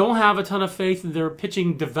 and I don't have a ton of faith in their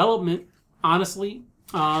pitching development, honestly.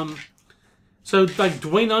 So like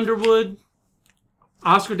Dwayne Underwood,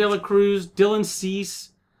 Oscar De La Cruz, Dylan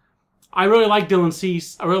Cease. I really like Dylan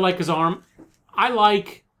Cease. I really like his arm. I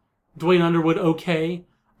like Dwayne Underwood okay.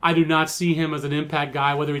 I do not see him as an impact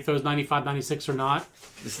guy, whether he throws 95, 96 or not.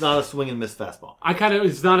 It's not a swing and miss fastball.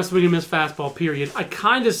 It's not a swing and miss fastball, period. I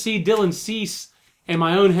kind of see Dylan Cease in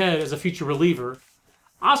my own head as a future reliever.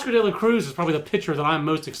 Oscar De La Cruz is probably the pitcher that I'm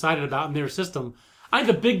most excited about in their system. I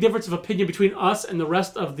think the big difference of opinion between us and the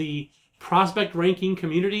rest of the prospect ranking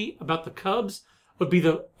community about the Cubs would be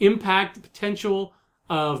the impact potential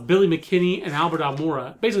of Billy McKinney and Albert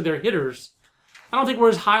Almora. Basically, they're hitters. I don't think we're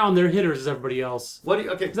as high on their hitters as everybody else.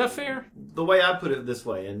 Is that fair? The way I put it this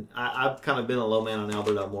way, and I've kind of been a low man on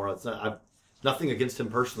Albert Almora. I've nothing against him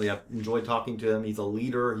personally. I've enjoyed talking to him. He's a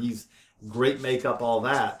leader. He's great makeup, all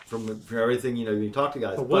that from everything you talk to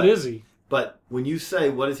guys. But what is he? But when you say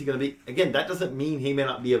what is he going to be, again, that doesn't mean he may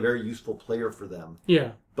not be a very useful player for them.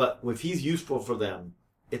 Yeah. But if he's useful for them,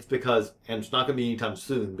 it's because, and it's not going to be anytime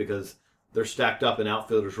soon because they're stacked up in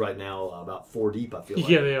outfielders right now, about 4 deep, I feel like.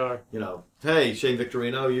 Yeah, they are. Hey, Shane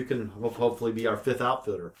Victorino, you can hopefully be our 5th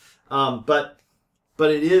outfielder. But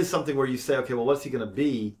it is something where you say, okay, well, what's he going to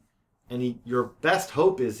be? And your best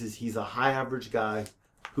hope is he's a high average guy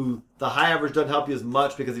who the high average doesn't help you as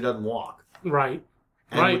much because he doesn't walk. Right.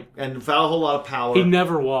 And without a whole lot of power. He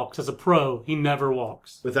never walks. As a pro, he never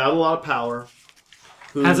walks. Without a lot of power.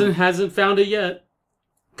 Hasn't found it yet.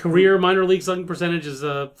 Career minor league slugging percentage is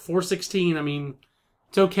 .416. I mean,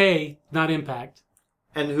 it's okay, not impact.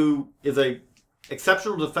 And who is a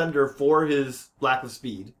exceptional defender for his lack of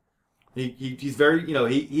speed. He's very,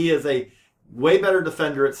 he is a way better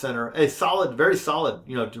defender at center. A solid, very solid,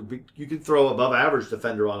 you could throw above average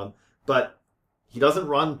defender on him, but he doesn't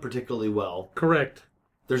run particularly well. Correct.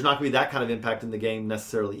 There's not going to be that kind of impact in the game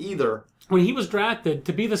necessarily either. When he was drafted,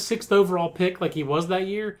 to be the 6th overall pick like he was that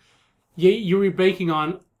year, you were banking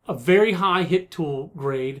on a very high hit tool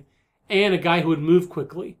grade and a guy who would move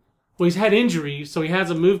quickly. Well, he's had injuries, so he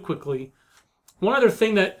hasn't moved quickly. One other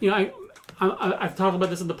thing that, I've talked about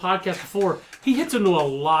this in the podcast before, he hits into a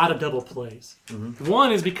lot of double plays. Mm-hmm.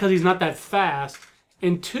 One is because he's not that fast,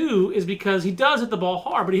 and 2 is because he does hit the ball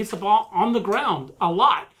hard, but he hits the ball on the ground a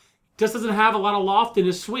lot. Just doesn't have a lot of loft in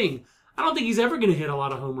his swing. I don't think he's ever going to hit a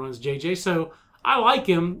lot of home runs, JJ, so I like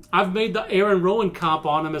him. I've made the Aaron Rowan comp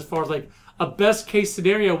on him as far as like a best case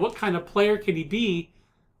scenario. What kind of player can he be?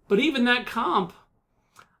 But even that comp,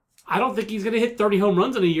 I don't think he's going to hit 30 home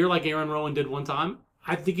runs in a year like Aaron Rowan did one time.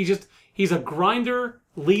 I think he's a grinder,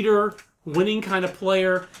 leader, winning kind of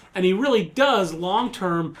player, and he really does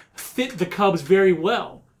long-term fit the Cubs very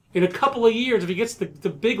well. In a couple of years, if he gets the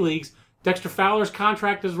big leagues, Dexter Fowler's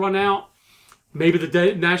contract has run out. Maybe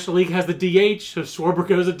the National League has the DH, so Schwarber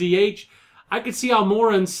goes a DH. I could see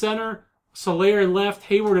Almora in center, Soler in left,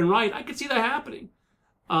 Hayward in right. I could see that happening.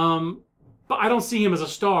 But I don't see him as a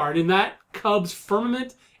star. And in that Cubs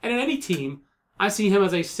firmament, And in any team, I see him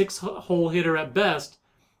as a 6-hole hitter at best.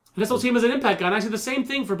 And I still see him as an impact guy. And I see the same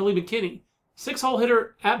thing for Billy McKinney. 6-hole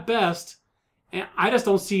hitter at best. And I just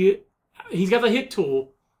don't see it. He's got the hit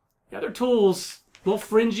tool. The other tools, a little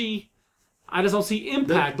fringy. I just don't see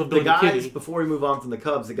impact with Billy guys, McKinney. Before we move on from the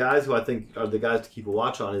Cubs, the guys who I think are the guys to keep a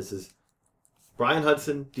watch on is Brian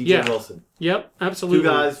Hudson, DJ Wilson. Yep, absolutely. Two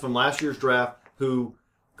guys from last year's draft who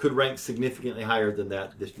could rank significantly higher than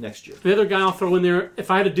that this next year. The other guy I'll throw in there, if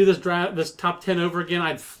I had to do this top 10 over again,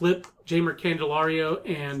 I'd flip Jamer Candelario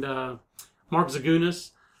and Mark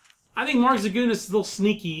Zagunis. I think Mark Zagunis is a little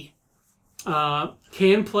sneaky.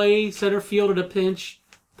 Can play center field at a pinch.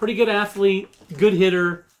 Pretty good athlete, good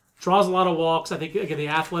hitter, draws a lot of walks. I think, again, the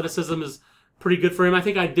athleticism is pretty good for him. I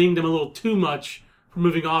think I dinged him a little too much for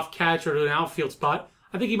moving off catcher to an outfield spot.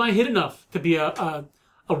 I think he might hit enough to be a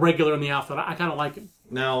regular in the outfield. I kind of like him.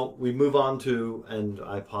 Now, we move on to, and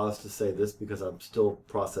I pause to say this because I'm still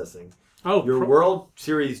processing. Oh, your World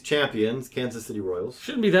Series champions, Kansas City Royals.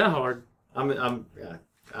 Shouldn't be that hard.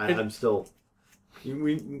 I'm still.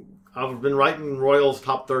 I've been writing Royals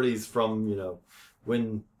top 30s from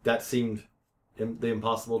when that seemed the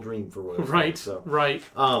impossible dream for Royals. Right. So, right.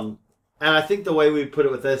 And I think the way we put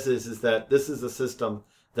it with this is that this is a system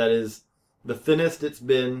that is the thinnest it's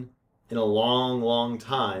been in a long, long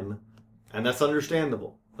time, and that's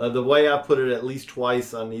understandable. The way I put it at least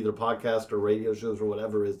twice on either podcast or radio shows or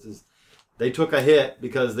whatever is they took a hit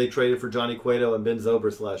because they traded for Johnny Cueto and Ben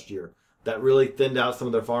Zobrist last year. That really thinned out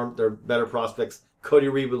some of their better prospects. Cody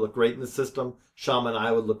Reed would look great in the system. Shaman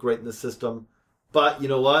I would look great in the system. But you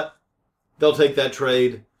know what? They'll take that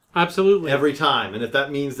trade absolutely every time. And if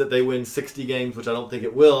that means that they win 60 games, which I don't think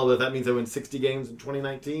it will, but if that means they win 60 games in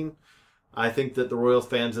 2019, I think that the Royals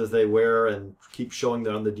fans, as they wear and keep showing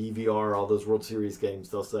that on the DVR, all those World Series games,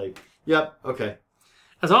 they'll say, yep, okay.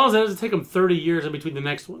 As long as it doesn't take them 30 years in between the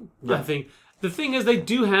next one, yeah. I think. The thing is, they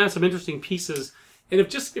do have some interesting pieces. And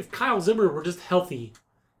if Kyle Zimmer were just healthy,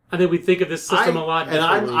 I think we'd think of this system a lot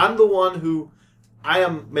differently. And I'm the one who, I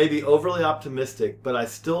am maybe overly optimistic, but I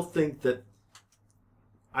still think it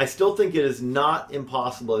is not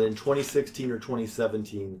impossible that in 2016 or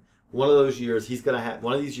 2017, one of those years, he's going to have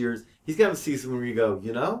a season where you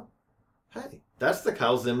go, hey, that's the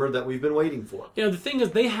Kyle Zimmer that we've been waiting for. The thing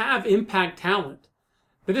is, they have impact talent.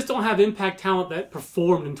 They just don't have impact talent that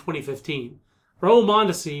performed in 2015. Raul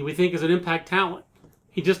Mondesi, we think, is an impact talent.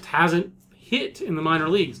 He just hasn't hit in the minor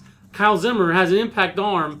leagues. Kyle Zimmer has an impact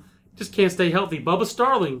arm, just can't stay healthy. Bubba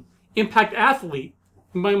Starling, impact athlete.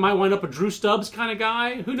 Might wind up a Drew Stubbs kind of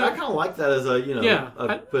guy. Who knows? I kind of like that as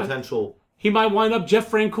a potential. He might wind up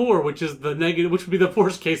Jeff Francoeur, which is the negative, which would be the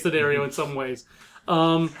worst case scenario in some ways.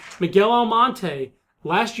 Miguel Almonte,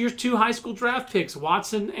 last year's 2 high school draft picks,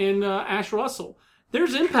 Watson and Ash Russell.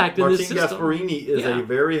 There's impact in this system. Martin Gasparini is a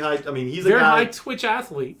very high. I mean, he's very a guy, high twitch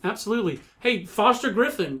athlete. Absolutely. Hey, Foster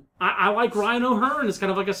Griffin. I like Ryan O'Hearn. It's kind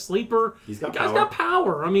of like a sleeper. He's got power. Got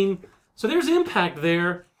power. I mean, so there's impact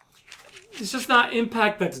there. It's just not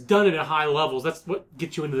impact that's done at high levels. That's what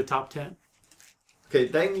gets you into the top 10. Okay,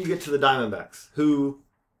 then you get to the Diamondbacks, who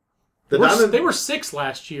they were 6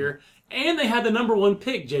 last year, and they had the number 1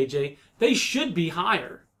 pick. JJ, they should be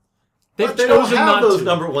higher. They don't have those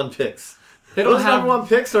number 1 picks. Those number 1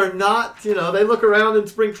 picks are not. They look around in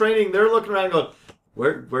spring training. They're looking around going,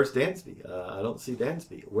 "Where's Dansby? I don't see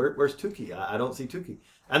Dansby. Where's Tukey? I don't see Tukey."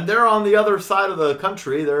 And they're on the other side of the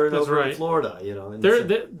country. They're in Florida.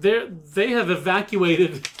 They have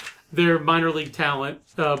evacuated their minor league talent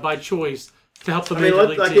by choice to help the major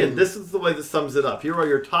league team. Again, this is the way this sums it up. Here are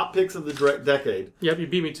your top picks of the decade. Yep, you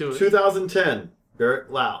beat me to it. 2010,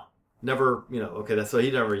 Barrett Lau. Never, that's why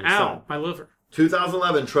he never even signed. Ow, my liver.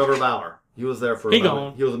 2011, Trevor Bauer. He was there for He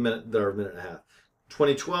was a minute and a half.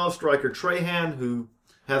 2012, striker Trahan, who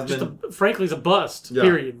has frankly, is a bust. Yeah.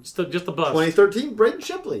 Period. Just a bust. 2013, Braden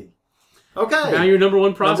Shipley. Okay. Now you're number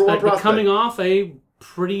one prospect, but coming off a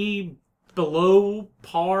pretty below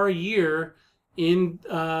par year in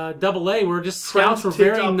Double-A, where just scouts were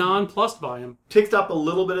very nonplussed by him. Ticked up a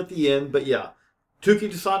little bit at the end, but yeah. Tukey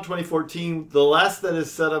Toussaint 2014, the less that is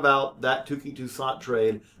said about that Tukey Toussaint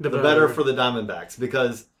trade, the better for the Diamondbacks.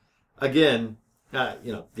 Because, again,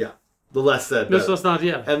 the less said. No, so it's not,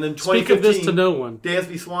 yeah. And then 2015, speak of this to no one.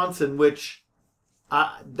 Dansby Swanson, which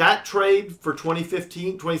that trade for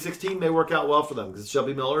 2016 may work out well for them because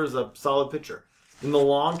Shelby Miller is a solid pitcher. In the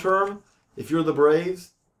long term, if you're the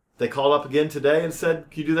Braves, they called up again today and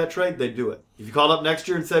said, "Can you do that trade?" They'd do it. If you called up next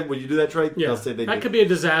year and said, "Would you do that trade?" They'll say they do. That could be a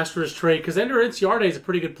disastrous trade because Ender Inciarte is a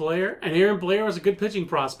pretty good player, and Aaron Blair is a good pitching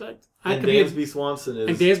prospect. And Dansby Swanson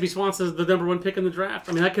is the number 1 pick in the draft.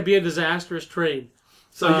 I mean, that could be a disastrous trade.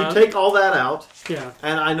 So you take all that out, Yeah.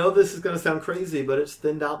 and I know this is going to sound crazy, but it's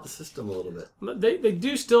thinned out the system a little bit. They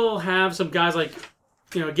do still have some guys like,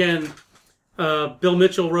 again, Bill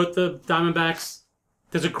Mitchell wrote the Diamondbacks,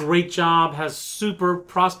 does a great job, has super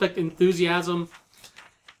prospect enthusiasm.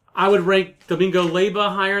 I would rank Domingo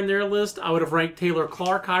Leyba higher on their list. I would have ranked Taylor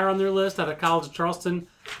Clark higher on their list out of College of Charleston.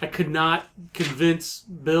 I could not convince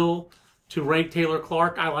Bill to rank Taylor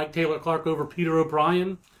Clark. I like Taylor Clark over Peter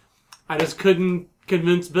O'Brien. I just couldn't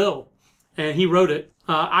convince Bill. And he wrote it.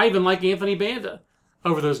 I even like Anthony Banda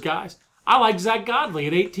over those guys. I like Zach Godley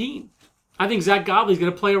at 18. I think Zach Godley's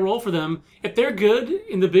going to play a role for them. If they're good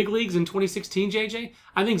in the big leagues in 2016, JJ,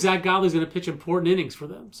 I think Zach Godley's going to pitch important innings for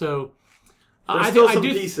them. So There's still some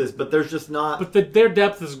pieces, but there's just not... But their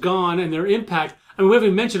depth is gone, and their impact... I mean, we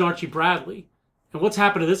haven't mentioned Archie Bradley. And what's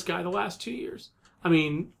happened to this guy the last 2 years? I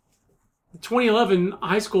mean, the 2011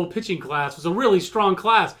 high school pitching class was a really strong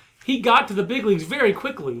class. He got to the big leagues very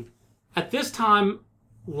quickly. At this time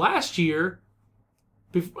last year,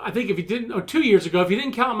 I think if he didn't... Or 2 years ago, if you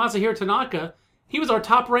didn't count Masahiro Tanaka, he was our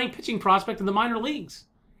top-ranked pitching prospect in the minor leagues.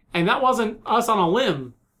 And that wasn't us on a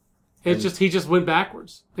limb. It's just he just went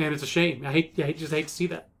backwards, and it's a shame. I just hate to see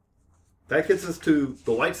that. That gets us to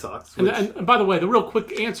the White Sox. Which... And by the way, the real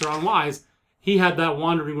quick answer on why is he had that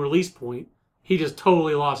wandering release point. He just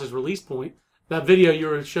totally lost his release point. That video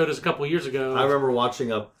you showed us a couple of years ago. I remember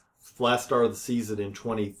watching a last start of the season in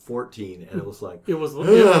 2014, and it was like it was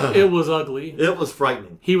ugly. It was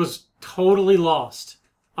frightening. He was totally lost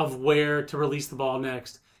of where to release the ball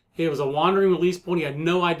next. It was a wandering release point. He had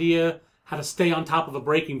no idea how to stay on top of a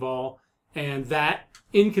breaking ball, and that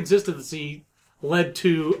inconsistency led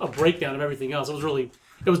to a breakdown of everything else. It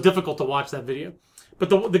was difficult to watch that video. But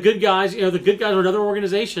the good guys, the good guys are another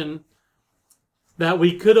organization that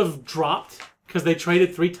we could have dropped because they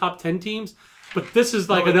traded 3 top 10 teams. But this is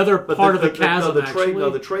like another part of the chasm.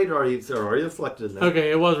 The trade already reflected in that.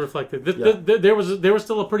 Okay, it was reflected. There was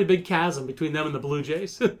still a pretty big chasm between them and the Blue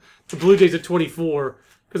Jays. The Blue Jays at 24,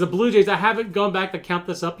 because the Blue Jays, I haven't gone back to count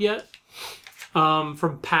this up yet.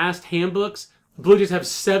 From past handbooks, the Blue Jays have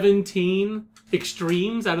 17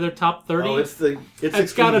 extremes out of their top 30. Oh,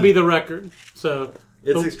 it's got to be the record. So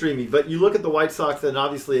it's extreme. But you look at the White Sox, and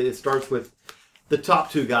obviously it starts with the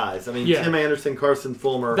top 2 guys. I mean, Tim Anderson, Carson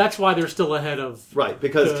Fulmer. That's why they're still ahead of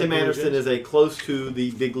because Tim Anderson is a close to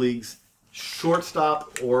the big leagues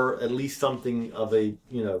shortstop, or at least something of a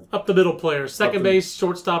up the middle player, second base,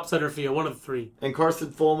 shortstop, center field, one of the 3. And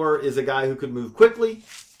Carson Fulmer is a guy who could move quickly.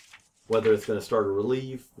 Whether it's going to start or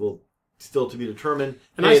relieve will still to be determined.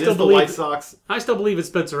 And I still believe the White Sox. I still believe it's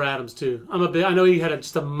Spencer Adams too. I know he had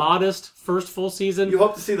just a modest first full season. You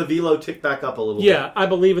hope to see the velo tick back up a little bit. Yeah, I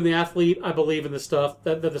believe in the athlete. I believe in the stuff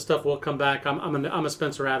that the stuff will come back. I'm a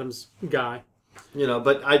Spencer Adams guy.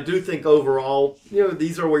 But I do think overall,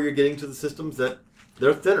 these are where you're getting to the systems that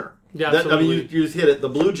they're thinner. Yeah, absolutely. You just hit it. The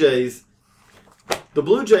Blue Jays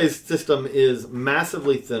system is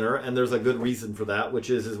massively thinner, and there's a good reason for that, which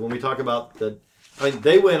is when we talk about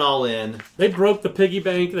they went all in. They broke the piggy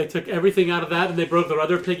bank. They took everything out of that, and they broke their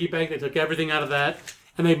other piggy bank. They took everything out of that,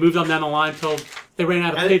 and they moved on down the line until they ran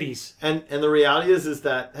out of pitties. And the reality is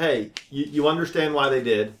that, hey, you understand why they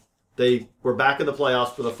did. They were back in the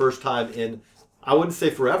playoffs for the first time in, I wouldn't say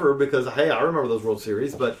forever, because, hey, I remember those World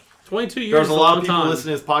Series, but 22 years. There's a lot of people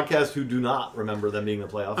listening to this podcast who do not remember them being in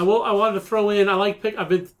the playoffs. I wanted to throw in, I've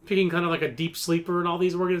been picking kind of like a deep sleeper in all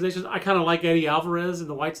these organizations. I kind of like Eddie Alvarez in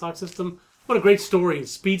the White Sox system. What a great story.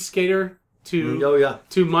 Speed skater to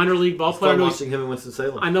minor league ball player. Watching him in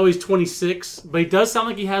Winston-Salem. I know he's 26, but he does sound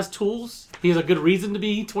like he has tools. He has a good reason to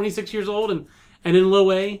be 26 years old and in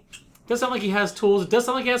low A. It does sound like he has tools. It does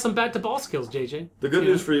sound like he has some bat-to-ball skills, JJ. The good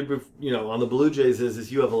news for you, on the Blue Jays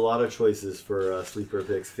is you have a lot of choices for sleeper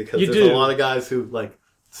picks, because there's a lot of guys who, like,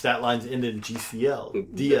 stat lines end in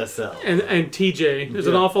GCL, DSL. And TJ. There's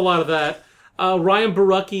an awful lot of that. Ryan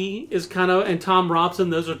Borucki is and Tom Robson.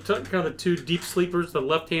 Those are kind of the 2 deep sleepers. The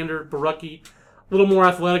left-hander, Borucki, a little more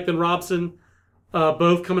athletic than Robson.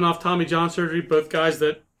 Both coming off Tommy John surgery. Both guys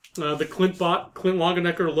that the Clint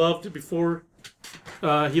Longenecker loved before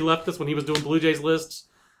he left us when he was doing Blue Jays lists.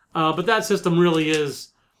 But that system really is...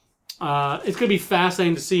 it's going to be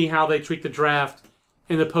fascinating to see how they treat the draft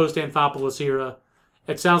in the post-Anthopoulos era.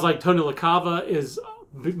 It sounds like Tony LaCava is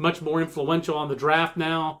much more influential on the draft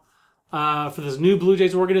now. For this new Blue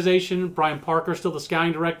Jays organization, Brian Parker still the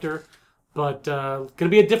scouting director, but going to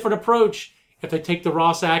be a different approach if they take the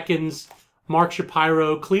Ross Atkins, Mark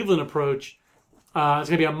Shapiro, Cleveland approach. It's going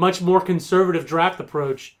to be a much more conservative draft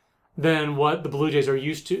approach than what the Blue Jays are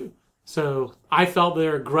used to. So I felt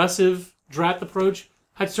their aggressive draft approach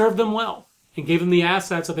had served them well and gave them the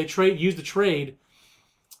assets that they used to trade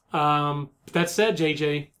That said,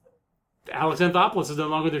 JJ, Alex Anthopoulos is no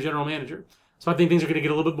longer their general manager. So I think things are going to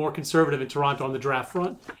get a little bit more conservative in Toronto on the draft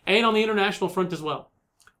front and on the international front as well.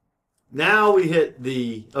 Now we hit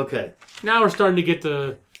the... Okay. Now we're starting to get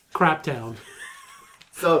to crap town.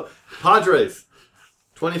 So, Padres,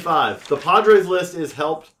 25. The Padres list is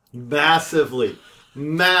helped massively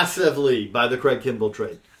by the Craig Kimbrell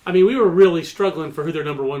trade. I mean, we were really struggling for who their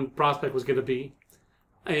number one prospect was going to be.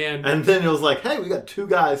 And then it was like, hey, we got two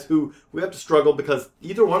guys who we have to struggle because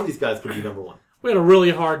either one of these guys could be number one. We had a really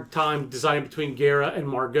hard time deciding between Guerra and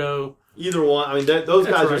Margot. Either one. I mean, those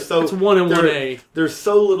guys are so... It's 1 and 1A. There's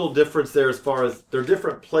so little difference there as far as... They're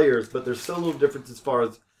different players, but there's so little difference as far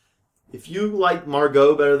as... If you like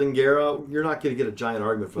Margot better than Guerra, you're not going to get a giant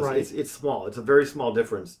argument for us. Right. It's small. It's a very small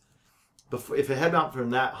difference. If it had not from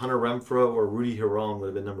that, Hunter Renfroe or Rudy Hiron would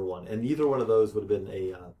have been number one. And either one of those would have been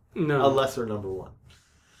a lesser number one.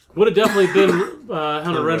 Would have definitely been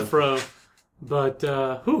Hunter Renfroe. But,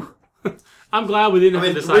 I'm glad we didn't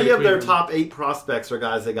have to decide. 3 of their top 8 prospects are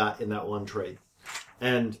guys they got in that one trade.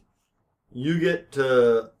 And you get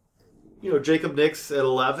to, Jacob Nix at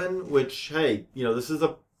 11, which, hey, this is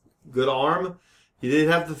a good arm. He did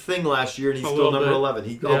have the thing last year, and he's still number 11.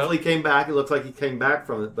 He hopefully came back. It looks like he came back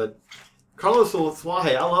from it. But Carlos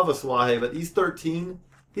Asuaje, I love Asuaje, but he's 13.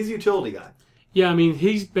 He's a utility guy. Yeah, I mean,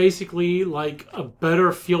 he's basically like a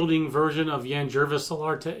better fielding version of Yangervis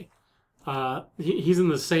Solarte. He's in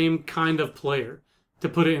the same kind of player, to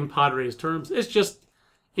put it in Padres terms. It's just,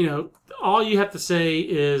 all you have to say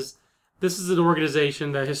is this is an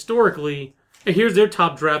organization that historically, and here's their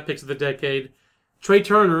top draft picks of the decade. Trey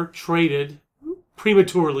Turner traded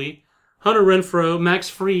prematurely. Hunter Renfroe, Max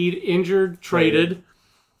Fried injured, traded.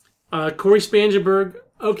 Corey Spangenberg,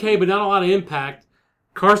 okay, but not a lot of impact.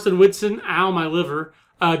 Carson Whitson, ow, my liver.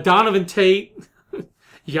 Donovan Tate,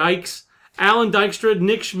 yikes. Alan Dykstra,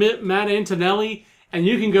 Nick Schmidt, Matt Antonelli, and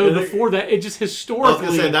you can go before that. It just historically... I was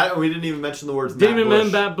going to say, that we didn't even mention the words Didn't even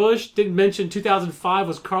mention Matt Bush. Didn't mention 2005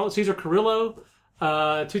 was Cesar Carrillo.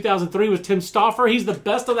 2003 was Tim Stauffer. He's the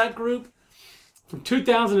best of that group. From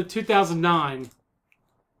 2000 to 2009,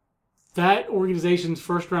 that organization's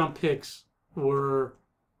first-round picks were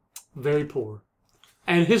very poor.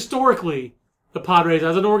 And historically, the Padres,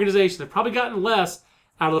 as an organization, have probably gotten less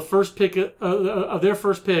out of the first pick of their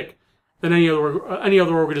first pick than any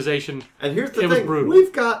other organization. And here's the thing: was brutal.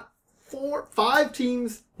 We've got 5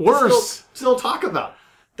 teams worse still talk about.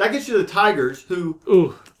 That gets you to the Tigers,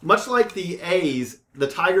 who, much like the A's, the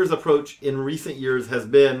Tigers' approach in recent years has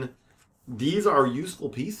been, these are useful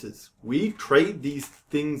pieces. We trade these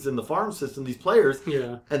things in the farm system, these players,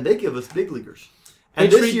 and they give us big leaguers.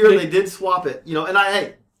 And this year they did swap it,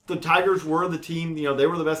 and the Tigers were the team, they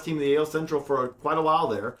were the best team in the AL Central for quite a while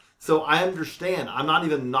there. So I understand. I'm not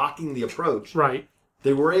even knocking the approach. Right.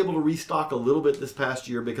 They were able to restock a little bit this past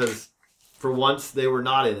year because for once they were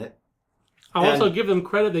not in it. I'll also give them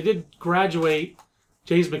credit. They did graduate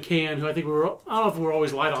James McCann, who I don't know if we were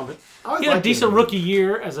always light on, but he had a decent rookie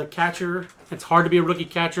year as a catcher. It's hard to be a rookie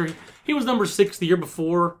catcher. He was number 6 the year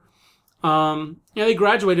before. They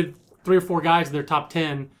graduated 3 or 4 guys in their top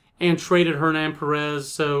 10 and traded Hernan Perez.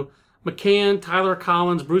 So McCann, Tyler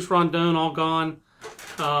Collins, Bruce Rondon, all gone.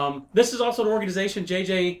 This is also an organization,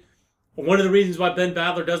 JJ, one of the reasons why Ben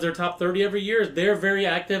Badler does their top 30 every year is they're very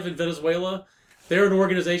active in Venezuela. They're an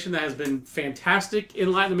organization that has been fantastic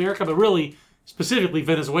in Latin America, but really, specifically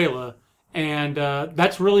Venezuela. And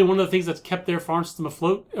that's really one of the things that's kept their farm system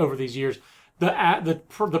afloat over these years.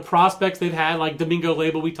 The prospects they've had, like Domingo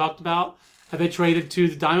Label we talked about, that they traded to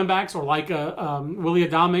the Diamondbacks, or like Willie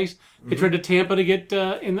Adames, they traded to Tampa to get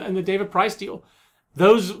in the David Price deal.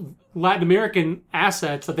 Those Latin American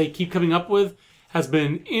assets that they keep coming up with has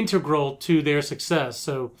been integral to their success.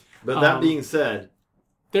 So, but that being said,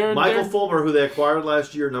 Michael Fulmer, who they acquired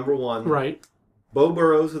last year, number 1. Right. Bo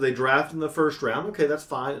Burrows, who they drafted in the first round. Okay, that's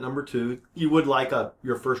fine. At number 2, you would like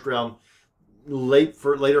your first round,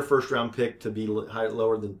 later first round pick to be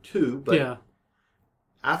lower than 2. But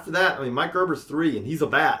after that, Mike Gerber's 3, and he's a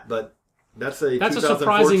bat, but that's a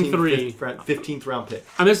surprising 3. 15th round pick.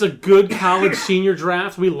 And it's a good college senior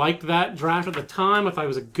draft. We liked that draft at the time. I thought it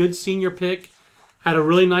was a good senior pick. Had a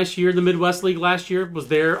really nice year in the Midwest League last year. Was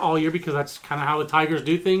there all year because that's kind of how the Tigers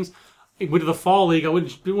do things. He went to the Fall League. I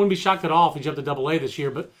wouldn't be shocked at all if he jumped to Double-A this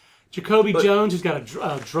year. But Jacoby Jones, who's got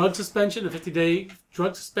a drug suspension, a 50-day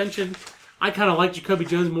drug suspension. I kind of like Jacoby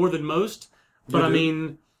Jones more than most. But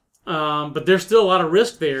but there's still a lot of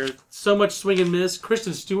risk there. So much swing and miss.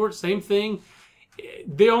 Kristen Stewart, same thing.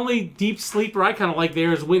 The only deep sleeper I kind of like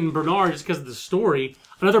there is Winton Bernard, just because of the story.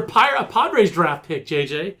 A Padres draft pick,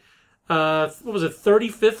 JJ. What was it,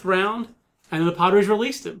 35th round And then the Padres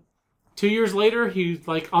released him. 2 years later, he's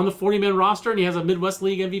like on the 40-man roster, and he has a Midwest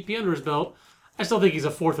League MVP under his belt. I still think he's a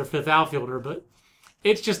 4th or 5th outfielder, but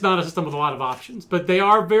it's just not a system with a lot of options. But they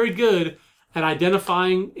are very good at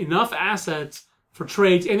identifying enough assets for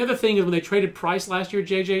trades. And the other thing is when they traded Price last year,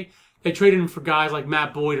 JJ, they traded him for guys like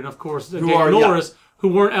Matt Boyd and, of course, Daniel Norris, who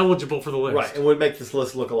weren't eligible for the list. Right, and would make this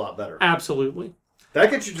list look a lot better. Absolutely. That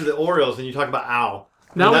gets you to the Orioles, and you talk about Al.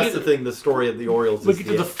 Now that's the story of the Orioles. We get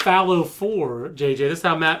to the Fallow Four, JJ. This is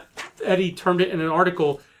how Matt Eddy termed it in an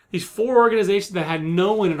article. These 4 organizations that had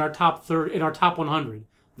no one in our top 100.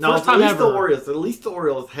 Now, First time ever. At least the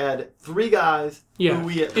Orioles had 3 guys who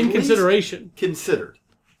we at in least consideration considered.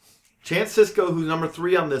 Chance Sisco, who's number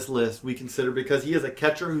 3 on this list, we consider because he is a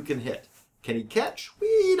catcher who can hit. Can he catch?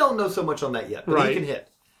 We don't know so much on that yet, but he can hit.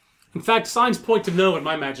 In fact, signs point to no in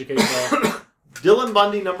my Magic 8 ball. Dylan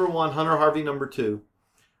Bundy, number 1, Hunter Harvey, number 2,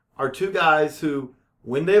 are 2 guys who,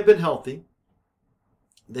 when they have been healthy,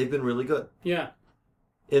 they've been really good. Yeah.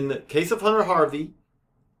 In the case of Hunter Harvey,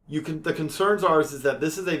 the concerns is that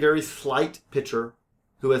this is a very slight pitcher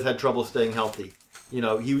who has had trouble staying healthy. You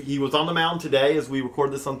know, he was on the mound today as we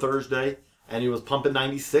record this on Thursday, and he was pumping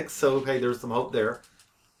 96, so, hey, there's some hope there.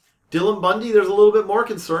 Dylan Bundy, there's a little bit more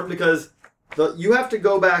concern because you have to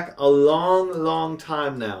go back a long, long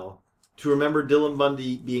time now to remember Dylan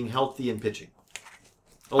Bundy being healthy and pitching.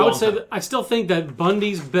 I would say that I still think that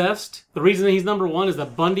Bundy's best, the reason that he's number 1 is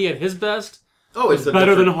that Bundy at his best is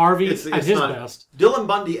better than Harvey at his best. Dylan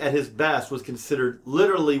Bundy at his best was considered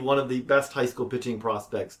literally one of the best high school pitching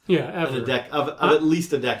prospects ever. In at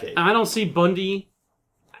least a decade. I don't see Bundy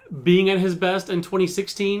being at his best in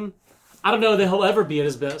 2016. I don't know that he'll ever be at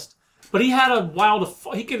his best. But he had a while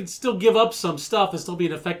he could still give up some stuff and still be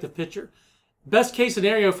an effective pitcher. Best case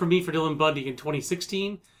scenario for me for Dylan Bundy in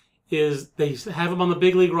 2016 is they have him on the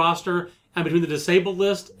big league roster, and between the disabled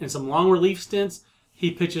list and some long relief stints,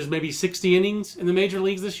 he pitches maybe 60 innings in the major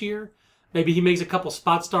leagues this year. Maybe he makes a couple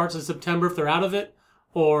spot starts in September if they're out of it,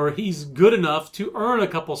 or he's good enough to earn a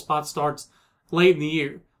couple spot starts late in the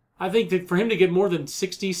year. I think that for him to get more than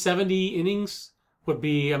 60, 70 innings would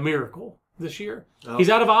be a miracle this year. Oh. He's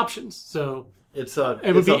out of options, so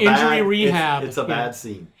it would be injury rehab. It's a bad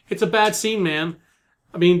scene. It's a bad scene, man.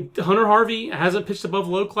 I mean, Hunter Harvey hasn't pitched above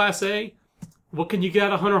low Class A. What can you get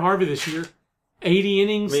out of Hunter Harvey this year? 80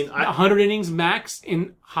 innings, 100 innings max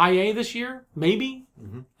in high A this year, maybe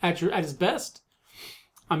at his best.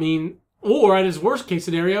 I mean, or at his worst case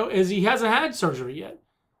scenario is he hasn't had surgery yet.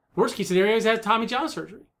 Worst case scenario is he has Tommy John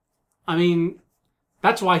surgery. I mean,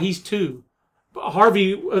 that's why he's 2.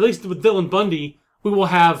 Harvey, at least with Dylan Bundy, we will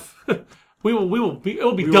have, it'll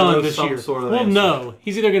be done this year. We'll know.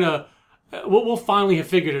 He's either gonna, we'll finally have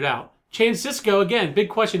figured it out. Chance Sisco, again, big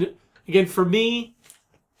question. Again, for me,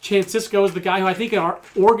 Chance Sisco is the guy who I think in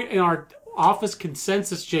our office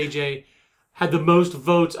consensus, JJ, had the most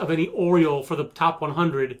votes of any Oriole for the top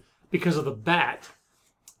 100 because of the bat.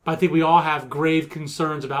 But I think we all have grave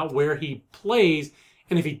concerns about where he plays,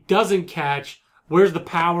 and if he doesn't catch, where's the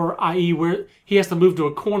power, i.e. where he has to move to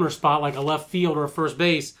a corner spot like a left field or a first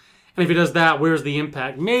base, and if he does that, where's the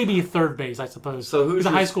impact? Maybe third base, I suppose. So he's a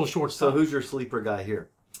high school shortstop. So who's your sleeper guy here?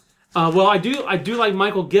 Well, I do like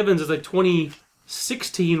Michael Givens as a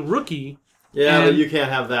 2016 rookie. Yeah, but you can't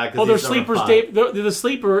have that. Well, their the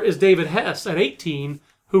sleeper is David Hess at 18,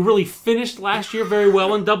 who really finished last year very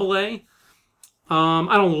well in Double-A.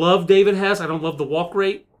 I don't love David Hess. I don't love the walk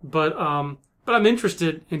rate, but I'm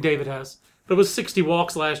interested in David Hess. But it was 60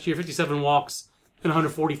 walks last year, 57 walks, and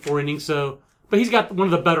 144 innings. But he's got one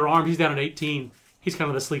of the better arms. He's down at 18. He's kind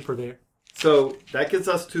of the sleeper there. So that gets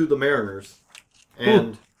us to the Mariners,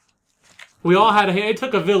 and we all had it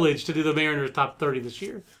took a village to do the Mariners top 30 this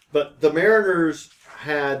year. But the Mariners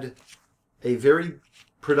had a very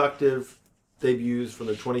productive debuts from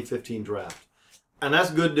the 2015 draft. And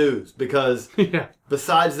that's good news because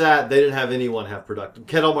besides that, they didn't have anyone have productive.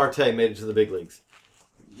 Ketel Marte made it to the big leagues.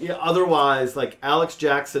 Yeah, otherwise, like Alex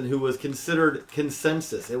Jackson, who was considered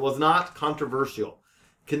consensus, it was not controversial,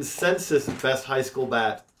 consensus best high school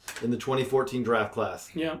bat in the 2014 draft class.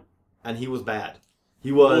 Yeah. And he was bad.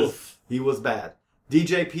 He was bad.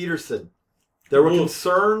 DJ Peterson. There were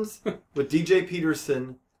concerns with DJ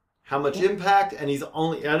Peterson, how much impact, and he's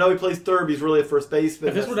only, I know he plays third, but he's really a first baseman.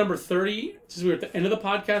 If this were number 30, since we were at the end of the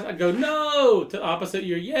podcast, I'd go, no, to opposite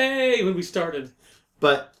year, yay, when we started.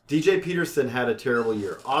 But DJ Peterson had a terrible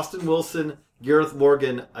year. Austin Wilson, Gareth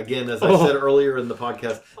Morgan, again, as I said earlier in the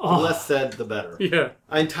podcast, the less said, the better. Yeah.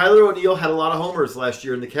 Tyler O'Neill had a lot of homers last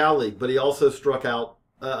year in the Cal League, but he also struck out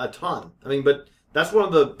a ton. I mean, but that's one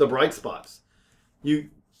of the bright spots.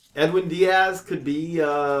 Edwin Diaz could be,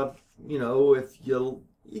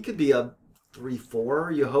 he could be a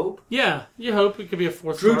 3-4, you hope? Yeah, you hope it could be a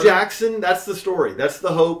fourth Drew starter. Jackson, that's the story. That's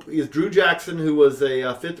the hope. Is Drew Jackson, who was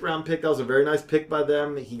a fifth-round pick. That was a very nice pick by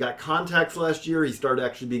them. He got contacts last year. He started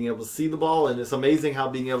actually being able to see the ball, and it's amazing how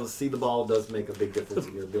being able to see the ball does make a big difference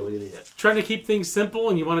in your ability to hit. Trying to keep things simple,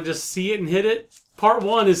 and you want to just see it and hit it. Part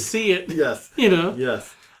one is see it. Yes.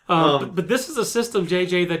 Yes. But this is a system,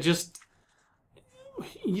 JJ, that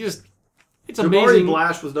it's Jabari amazing.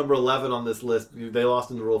 Blash was number 11 on this list. They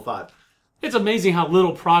lost in the Rule 5. It's amazing how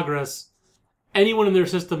little progress anyone in their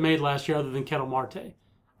system made last year other than Kettle Marte.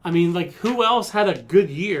 I mean, like, who else had a good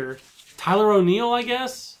year? Tyler O'Neill, I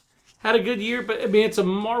guess, had a good year. But, I mean, it's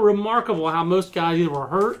remarkable how most guys either were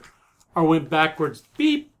hurt or went backwards.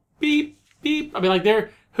 Beep, beep, beep. I mean, like,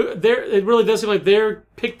 it really does seem like their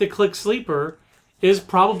pick-to-click sleeper is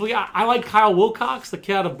probably... I like Kyle Wilcox, the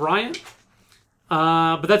kid out of Bryant.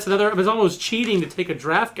 But that's another... It's almost cheating to take a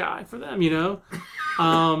draft guy for them, you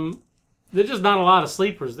know? There's just not a lot of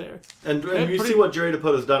sleepers there. And you see what Jerry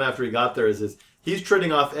DePoto's done after he got there is he's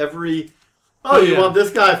trading off every... you want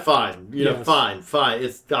this guy? Fine. Yes. Fine.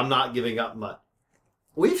 I'm not giving up much.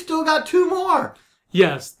 We've still got 2 more.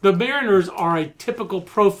 Yes, the Mariners are a typical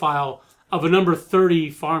profile of a number 30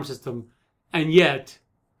 farm system, and yet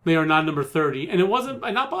they are not number 30. And it wasn't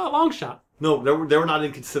not by a long shot. No, they were not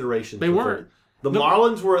in consideration. They weren't. The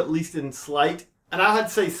Marlins were at least in slight, and I had to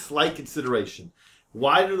say slight consideration.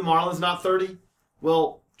 Why do the Marlins not 30?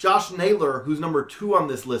 Well, Josh Naylor, who's number 2 on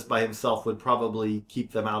this list by himself, would probably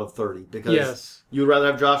keep them out of 30 because you would rather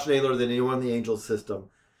have Josh Naylor than anyone in the Angels system.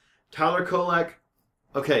 Tyler Kolek,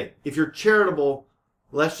 okay, if you're charitable,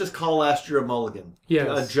 let's just call last year a mulligan.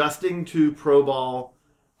 Yes. Adjusting to pro ball,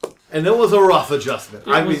 and it was a rough adjustment.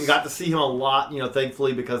 Got to see him a lot,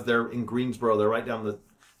 thankfully, because they're in Greensboro. They're right down the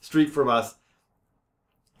street from us.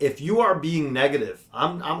 If you are being negative,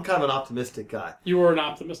 I'm kind of an optimistic guy. You are an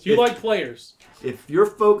optimist. You like players. If you're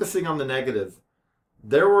focusing on the negative,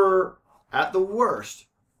 at the worst,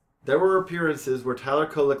 there were appearances where Tyler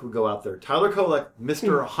Kolek would go out there. Tyler Kolek,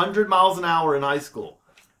 Mr. 100 miles an hour in high school.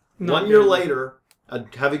 One year later,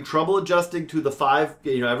 having trouble adjusting to the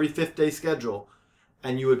every 5th day schedule,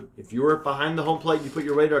 and if you were behind the home plate, you put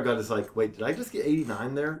your radar gun, it's like, wait, did I just get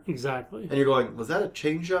 89 there? Exactly. And you're going, was that a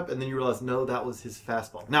changeup? And then you realize, no, that was his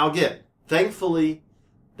fastball. Now again, thankfully,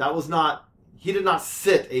 he did not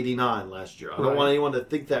sit 89 last year. I don't want anyone to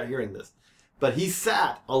think that hearing this. But he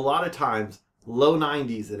sat a lot of times low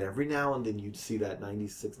 90s, and every now and then you'd see that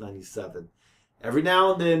 96, 97. Every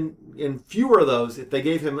now and then, in fewer of those, if they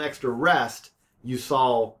gave him extra rest, you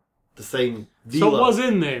saw the same velo. So it was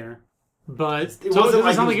in there. But it wasn't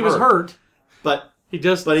like he was hurt. But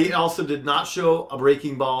he also did not show a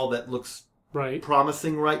breaking ball that looks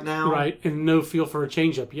promising right now. Right, and no feel for a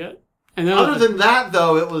changeup yet. And other than that,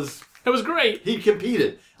 though, it was great. He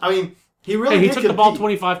competed. I mean, he really did took the ball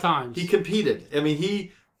 25 times. He competed. I mean,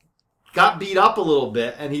 he got beat up a little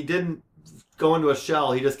bit, and he didn't go into a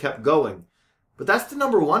shell. He just kept going. But that's the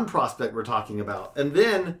number 1 prospect we're talking about. And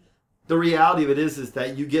then the reality of it is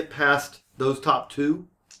that you get past those top 2.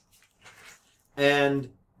 And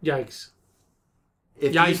yikes!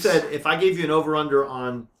 If I gave you an over/under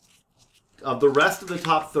on the rest of the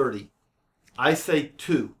top 30, I say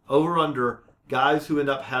 2 over/under guys who end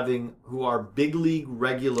up who are big league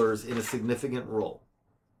regulars in a significant role.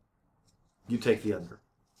 You take the under.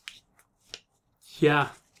 Yeah,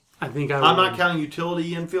 I think I would. I'm not counting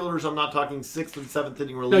utility infielders. I'm not talking 6th and 7th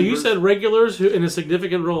inning relievers. No, you said regulars who in a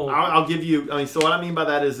significant role. I'll give you. I mean, so what I mean by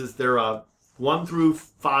that is they're a 1 through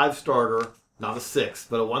 5 starter. Not a 6,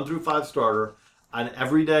 but a 1 through 5 starter, an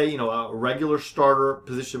everyday, a regular starter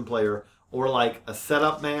position player, or like a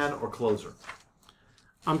setup man or closer.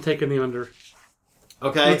 I'm taking the under.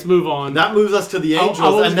 Okay. Let's move on. That moves us to the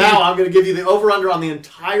Angels, now I'm going to give you the over/under on the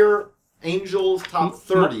entire Angels top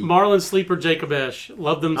 30. Marlins sleeper Jacob Esch.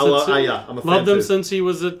 Loved him since he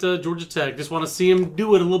was at Georgia Tech. Just want to see him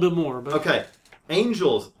do it a little bit more. But. Okay.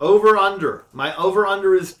 Angels, over/under. My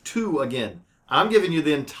over/under is 2 again. I'm giving you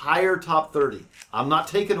the entire top 30. I'm not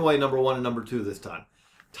taking away number 1 and number 2 this time.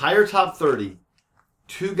 Entire top 30,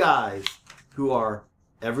 2 guys who are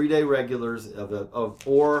everyday regulars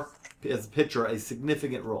or as a pitcher a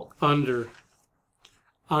significant role. Under.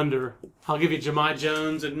 I'll give you Jahmai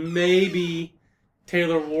Jones and maybe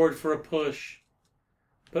Taylor Ward for a push,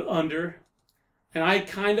 but under. And I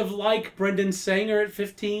kind of like Brendan Sanger at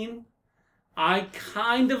 15. I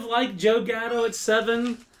kind of like Joe Gatto at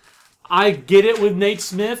 7. I get it with Nate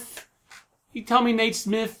Smith. You tell me Nate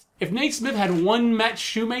Smith. If Nate Smith had one Matt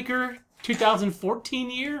Shoemaker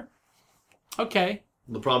 2014 year, okay.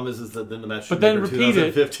 The problem is that then the Matt Shoemaker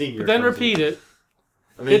 2015 year. But then repeat it.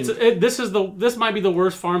 I mean, this might be the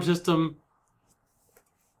worst farm system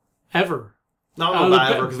ever. Not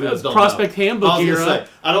by ever because we just don't Prospect know. Handbook I was era. gonna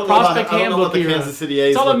say, I don't know what the Kansas City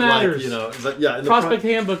A's That's all that look matters. like. You know, it's like, yeah, in the Prospect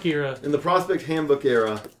Handbook era. In the Prospect Handbook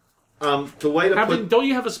era, the way to put. Don't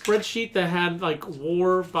you have a spreadsheet that had like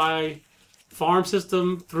WAR by farm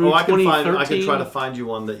system through I can 2013? I can try to find you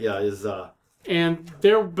one that is. And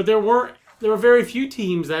there were very few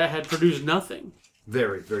teams that had produced nothing.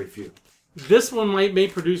 Very, very few. This one may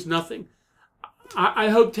produce nothing. I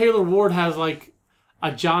hope Taylor Ward has like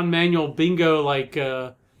a John Manuel bingo. Like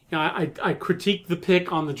I critiqued the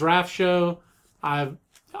pick on the draft show. I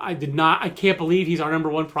can't believe he's our number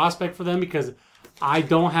one prospect for them because I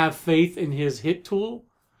don't have faith in his hit tool.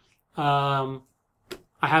 I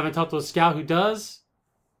haven't talked to a scout who does,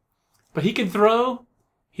 but he can throw.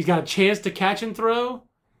 He's got a chance to catch and throw.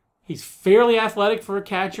 He's fairly athletic for a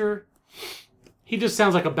catcher. He just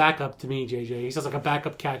sounds like a backup to me, JJ. He sounds like a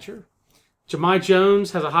backup catcher. Jahmai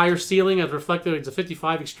Jones has a higher ceiling as reflected. It's a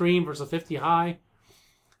 55 extreme versus a 50 high.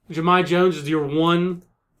 Jahmai Jones is your one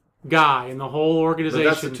guy in the whole organization. But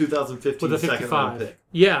that's the 2015 with a 55. second round pick.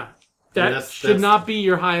 Yeah. That should not be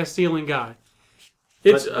your highest ceiling guy.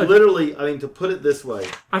 It's literally, I mean, to put it this way,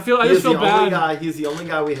 I just feel bad. He's the only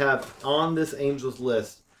guy we have on this Angels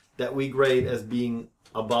list that we grade as being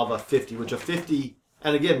above a 50, which a 50,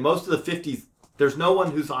 and again, most of the 50s, there's no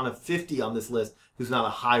one who's on a 50 on this list who's not a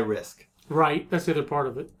high risk. Right, that's the other part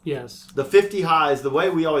of it, yes. The 50 highs, the way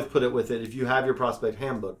we always put it with it, if you have your prospect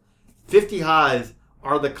handbook, 50 highs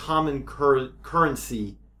are the common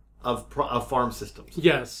currency of farm systems.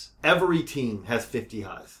 Yes. Every team has 50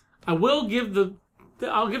 highs. I will give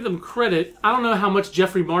I'll give them credit. I don't know how much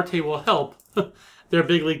Jeffrey Marte will help their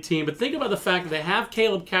big league team, but think about the fact that they have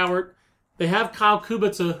Caleb Cowart, they have Kyle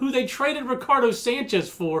Kubica, who they traded Ricardo Sanchez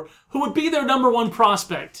for, who would be their number one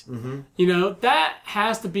prospect. Mm-hmm. You know, that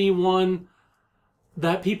has to be one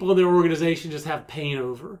that people in their organization just have pain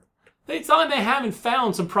over. It's not like they haven't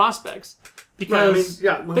found some prospects because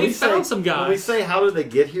they found some guys. When we say how did they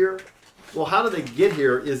get here, well, how did they get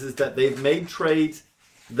here is that they've made trades.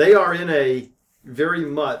 They are in a very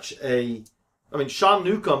much a... I mean, Sean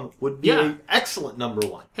Newcomb would be an excellent number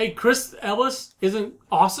one. Hey, Chris Ellis isn't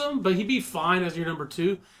awesome, but he'd be fine as your number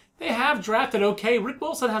two. They have drafted okay. Rick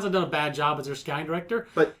Wilson hasn't done a bad job as their scouting director.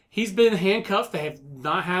 But he's been handcuffed. They have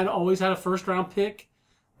not always had a first-round pick.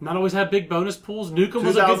 Not always had big bonus pools. Newcomb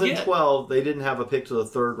was a good get. 2012, they didn't have a pick to the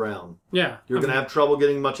third round. Yeah. You're going to have trouble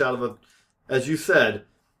getting much out of a... As you said,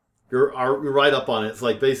 you're right up on it. It's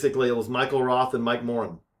like basically it was Michael Roth and Mike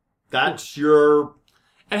Morin. That's your...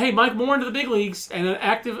 And hey, Mike Morin to the big leagues and an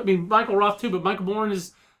active... I mean, Michael Roth too, but Michael Morin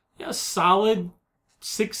is a solid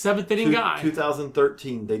 6th, 7th inning guy.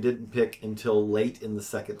 2013, they didn't pick until late in the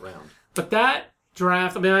second round. But that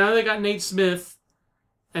draft... I mean, I know they got Nate Smith,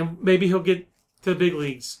 and maybe he'll get to the big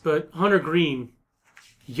leagues, but Hunter Green,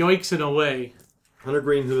 yoicks in a way. Hunter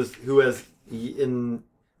Green, who has in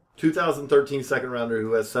 2013 second rounder,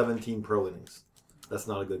 who has 17 pro innings. That's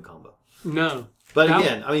not a good combo. No. But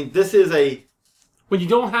again, I mean, this is a... When you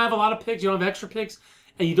don't have a lot of picks, you don't have extra picks,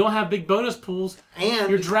 and you don't have big bonus pools, and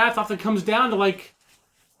your draft often comes down to like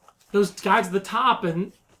those guys at the top,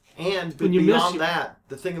 and when beyond that,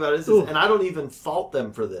 the thing about it is, and I don't even fault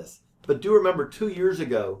them for this, but do remember 2 years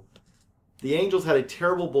ago, the Angels had a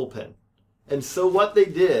terrible bullpen, and so what they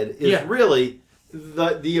did is really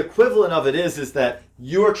the equivalent of it is that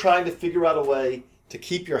you are trying to figure out a way to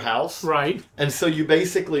keep your house, right? And so you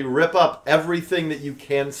basically rip up everything that you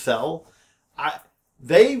can sell.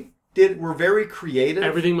 They were very creative.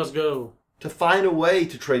 Everything must go. To find a way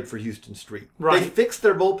to trade for Houston Street. Right. They fixed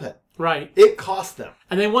their bullpen. Right. It cost them.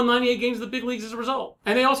 And they won 98 games in the big leagues as a result.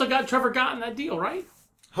 And they also got Trevor Gott in that deal, right?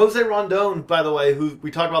 Jose Rondon, by the way, who we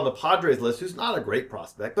talked about on the Padres list, who's not a great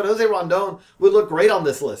prospect, but Jose Rondon would look great on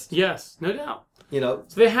this list. Yes, no doubt. You know,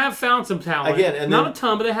 so they have found some talent. Again, and not a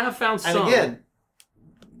ton, but they have found some. And again,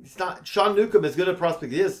 it's not Sean Newcomb, as good a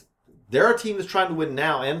prospect he is. They're a team that's trying to win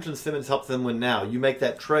now. Anderson Simmons helps them win now. You make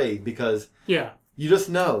that trade because you just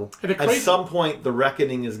know at some point the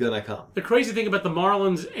reckoning is going to come. The crazy thing about the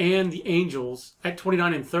Marlins and the Angels at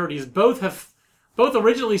 29 and 30 is both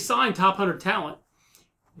originally signed top 100 talent.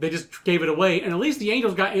 They just gave it away. And at least the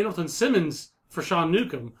Angels got Anderson Simmons for Sean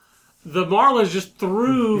Newcomb. The Marlins just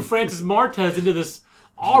threw Francis Martes into this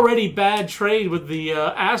already bad trade with the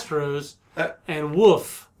Astros, and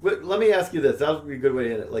woof. Let me ask you this. That would be a good way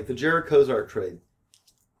to end it. Like the Jared Kozart trade.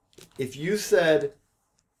 If you said,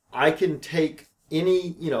 I can take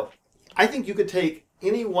any, I think you could take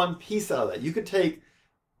any one piece out of that. You could take,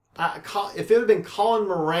 if it had been Colin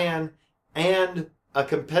Moran and a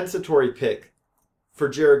compensatory pick for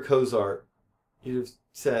Jared Kozart, you'd have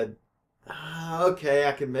said, okay,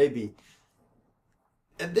 I can maybe.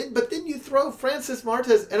 But then you throw Francis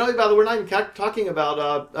Martes, and by the way, we're not even talking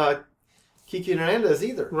about Kiki Hernandez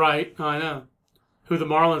either. Right, I know. Who the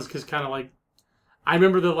Marlins just kind of like. I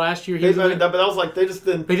remember the last year but that was like they just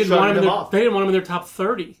didn't. They didn't want him. Off. They didn't want him in their top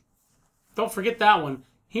 30. Don't forget that one.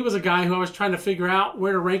 He was a guy who I was trying to figure out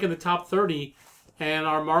where to rank in the top 30, and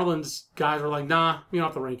our Marlins guys were like, "Nah, we don't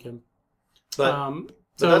have to rank him." But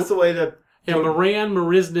that's the way to. Yeah, Moran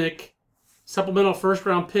Marisnik, supplemental first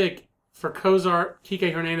round pick for Cozart,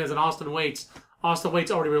 Kike Hernandez, and Austin Waits. Austin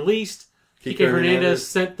Waits already released. Kike Hernandez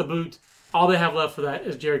sent the boot. All they have left for that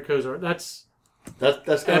is Jared Cozart. That's going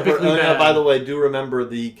to hurt. By the way, do remember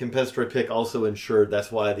the compensatory pick also insured.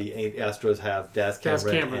 That's why the Astros have Daz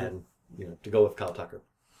Cameron and to go with Kyle Tucker.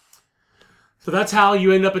 So that's how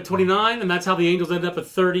you end up at 29, and that's how the Angels end up at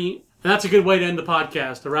 30. And that's a good way to end the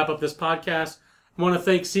podcast, to wrap up this podcast. I want to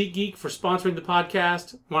thank SeatGeek for sponsoring the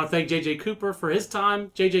podcast. I want to thank JJ Cooper for his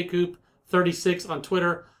time. JJ Coop 36 on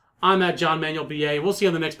Twitter. I'm at John Manuel BA. We'll see you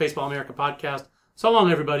on the next Baseball America podcast. So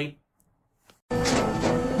long, everybody.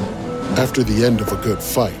 After the end of a good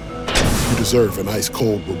fight, you deserve an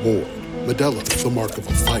ice-cold reward. Modelo is the mark of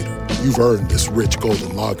a fighter. You've earned this rich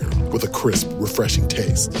golden lager with a crisp, refreshing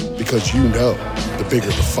taste. Because you know, the bigger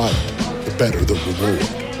the fight, the better the reward.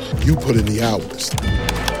 You put in the hours,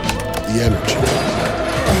 the energy,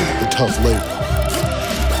 the tough labor.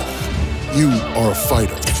 You are a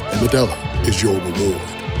fighter, and Modelo is your reward.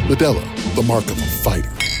 Modelo, the mark of a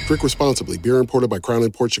fighter. Drink responsibly. Beer imported by Crown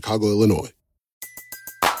Imports, Chicago, Illinois.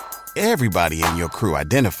 Everybody in your crew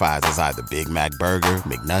identifies as either Big Mac Burger,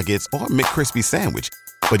 McNuggets, or McCrispy Sandwich.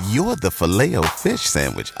 But you're the Filet-O-Fish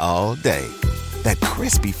Sandwich all day. That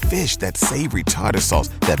crispy fish, that savory tartar sauce,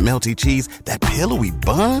 that melty cheese, that pillowy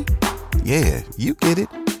bun. Yeah, you get it.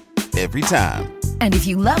 Every time. And if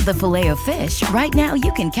you love the Filet-O-Fish, right now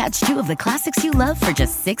you can catch 2 of the classics you love for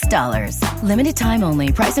just $6. Limited time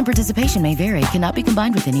only. Price and participation may vary. Cannot be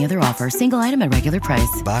combined with any other offer. Single item at regular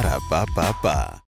price. Ba-da-ba-ba-ba.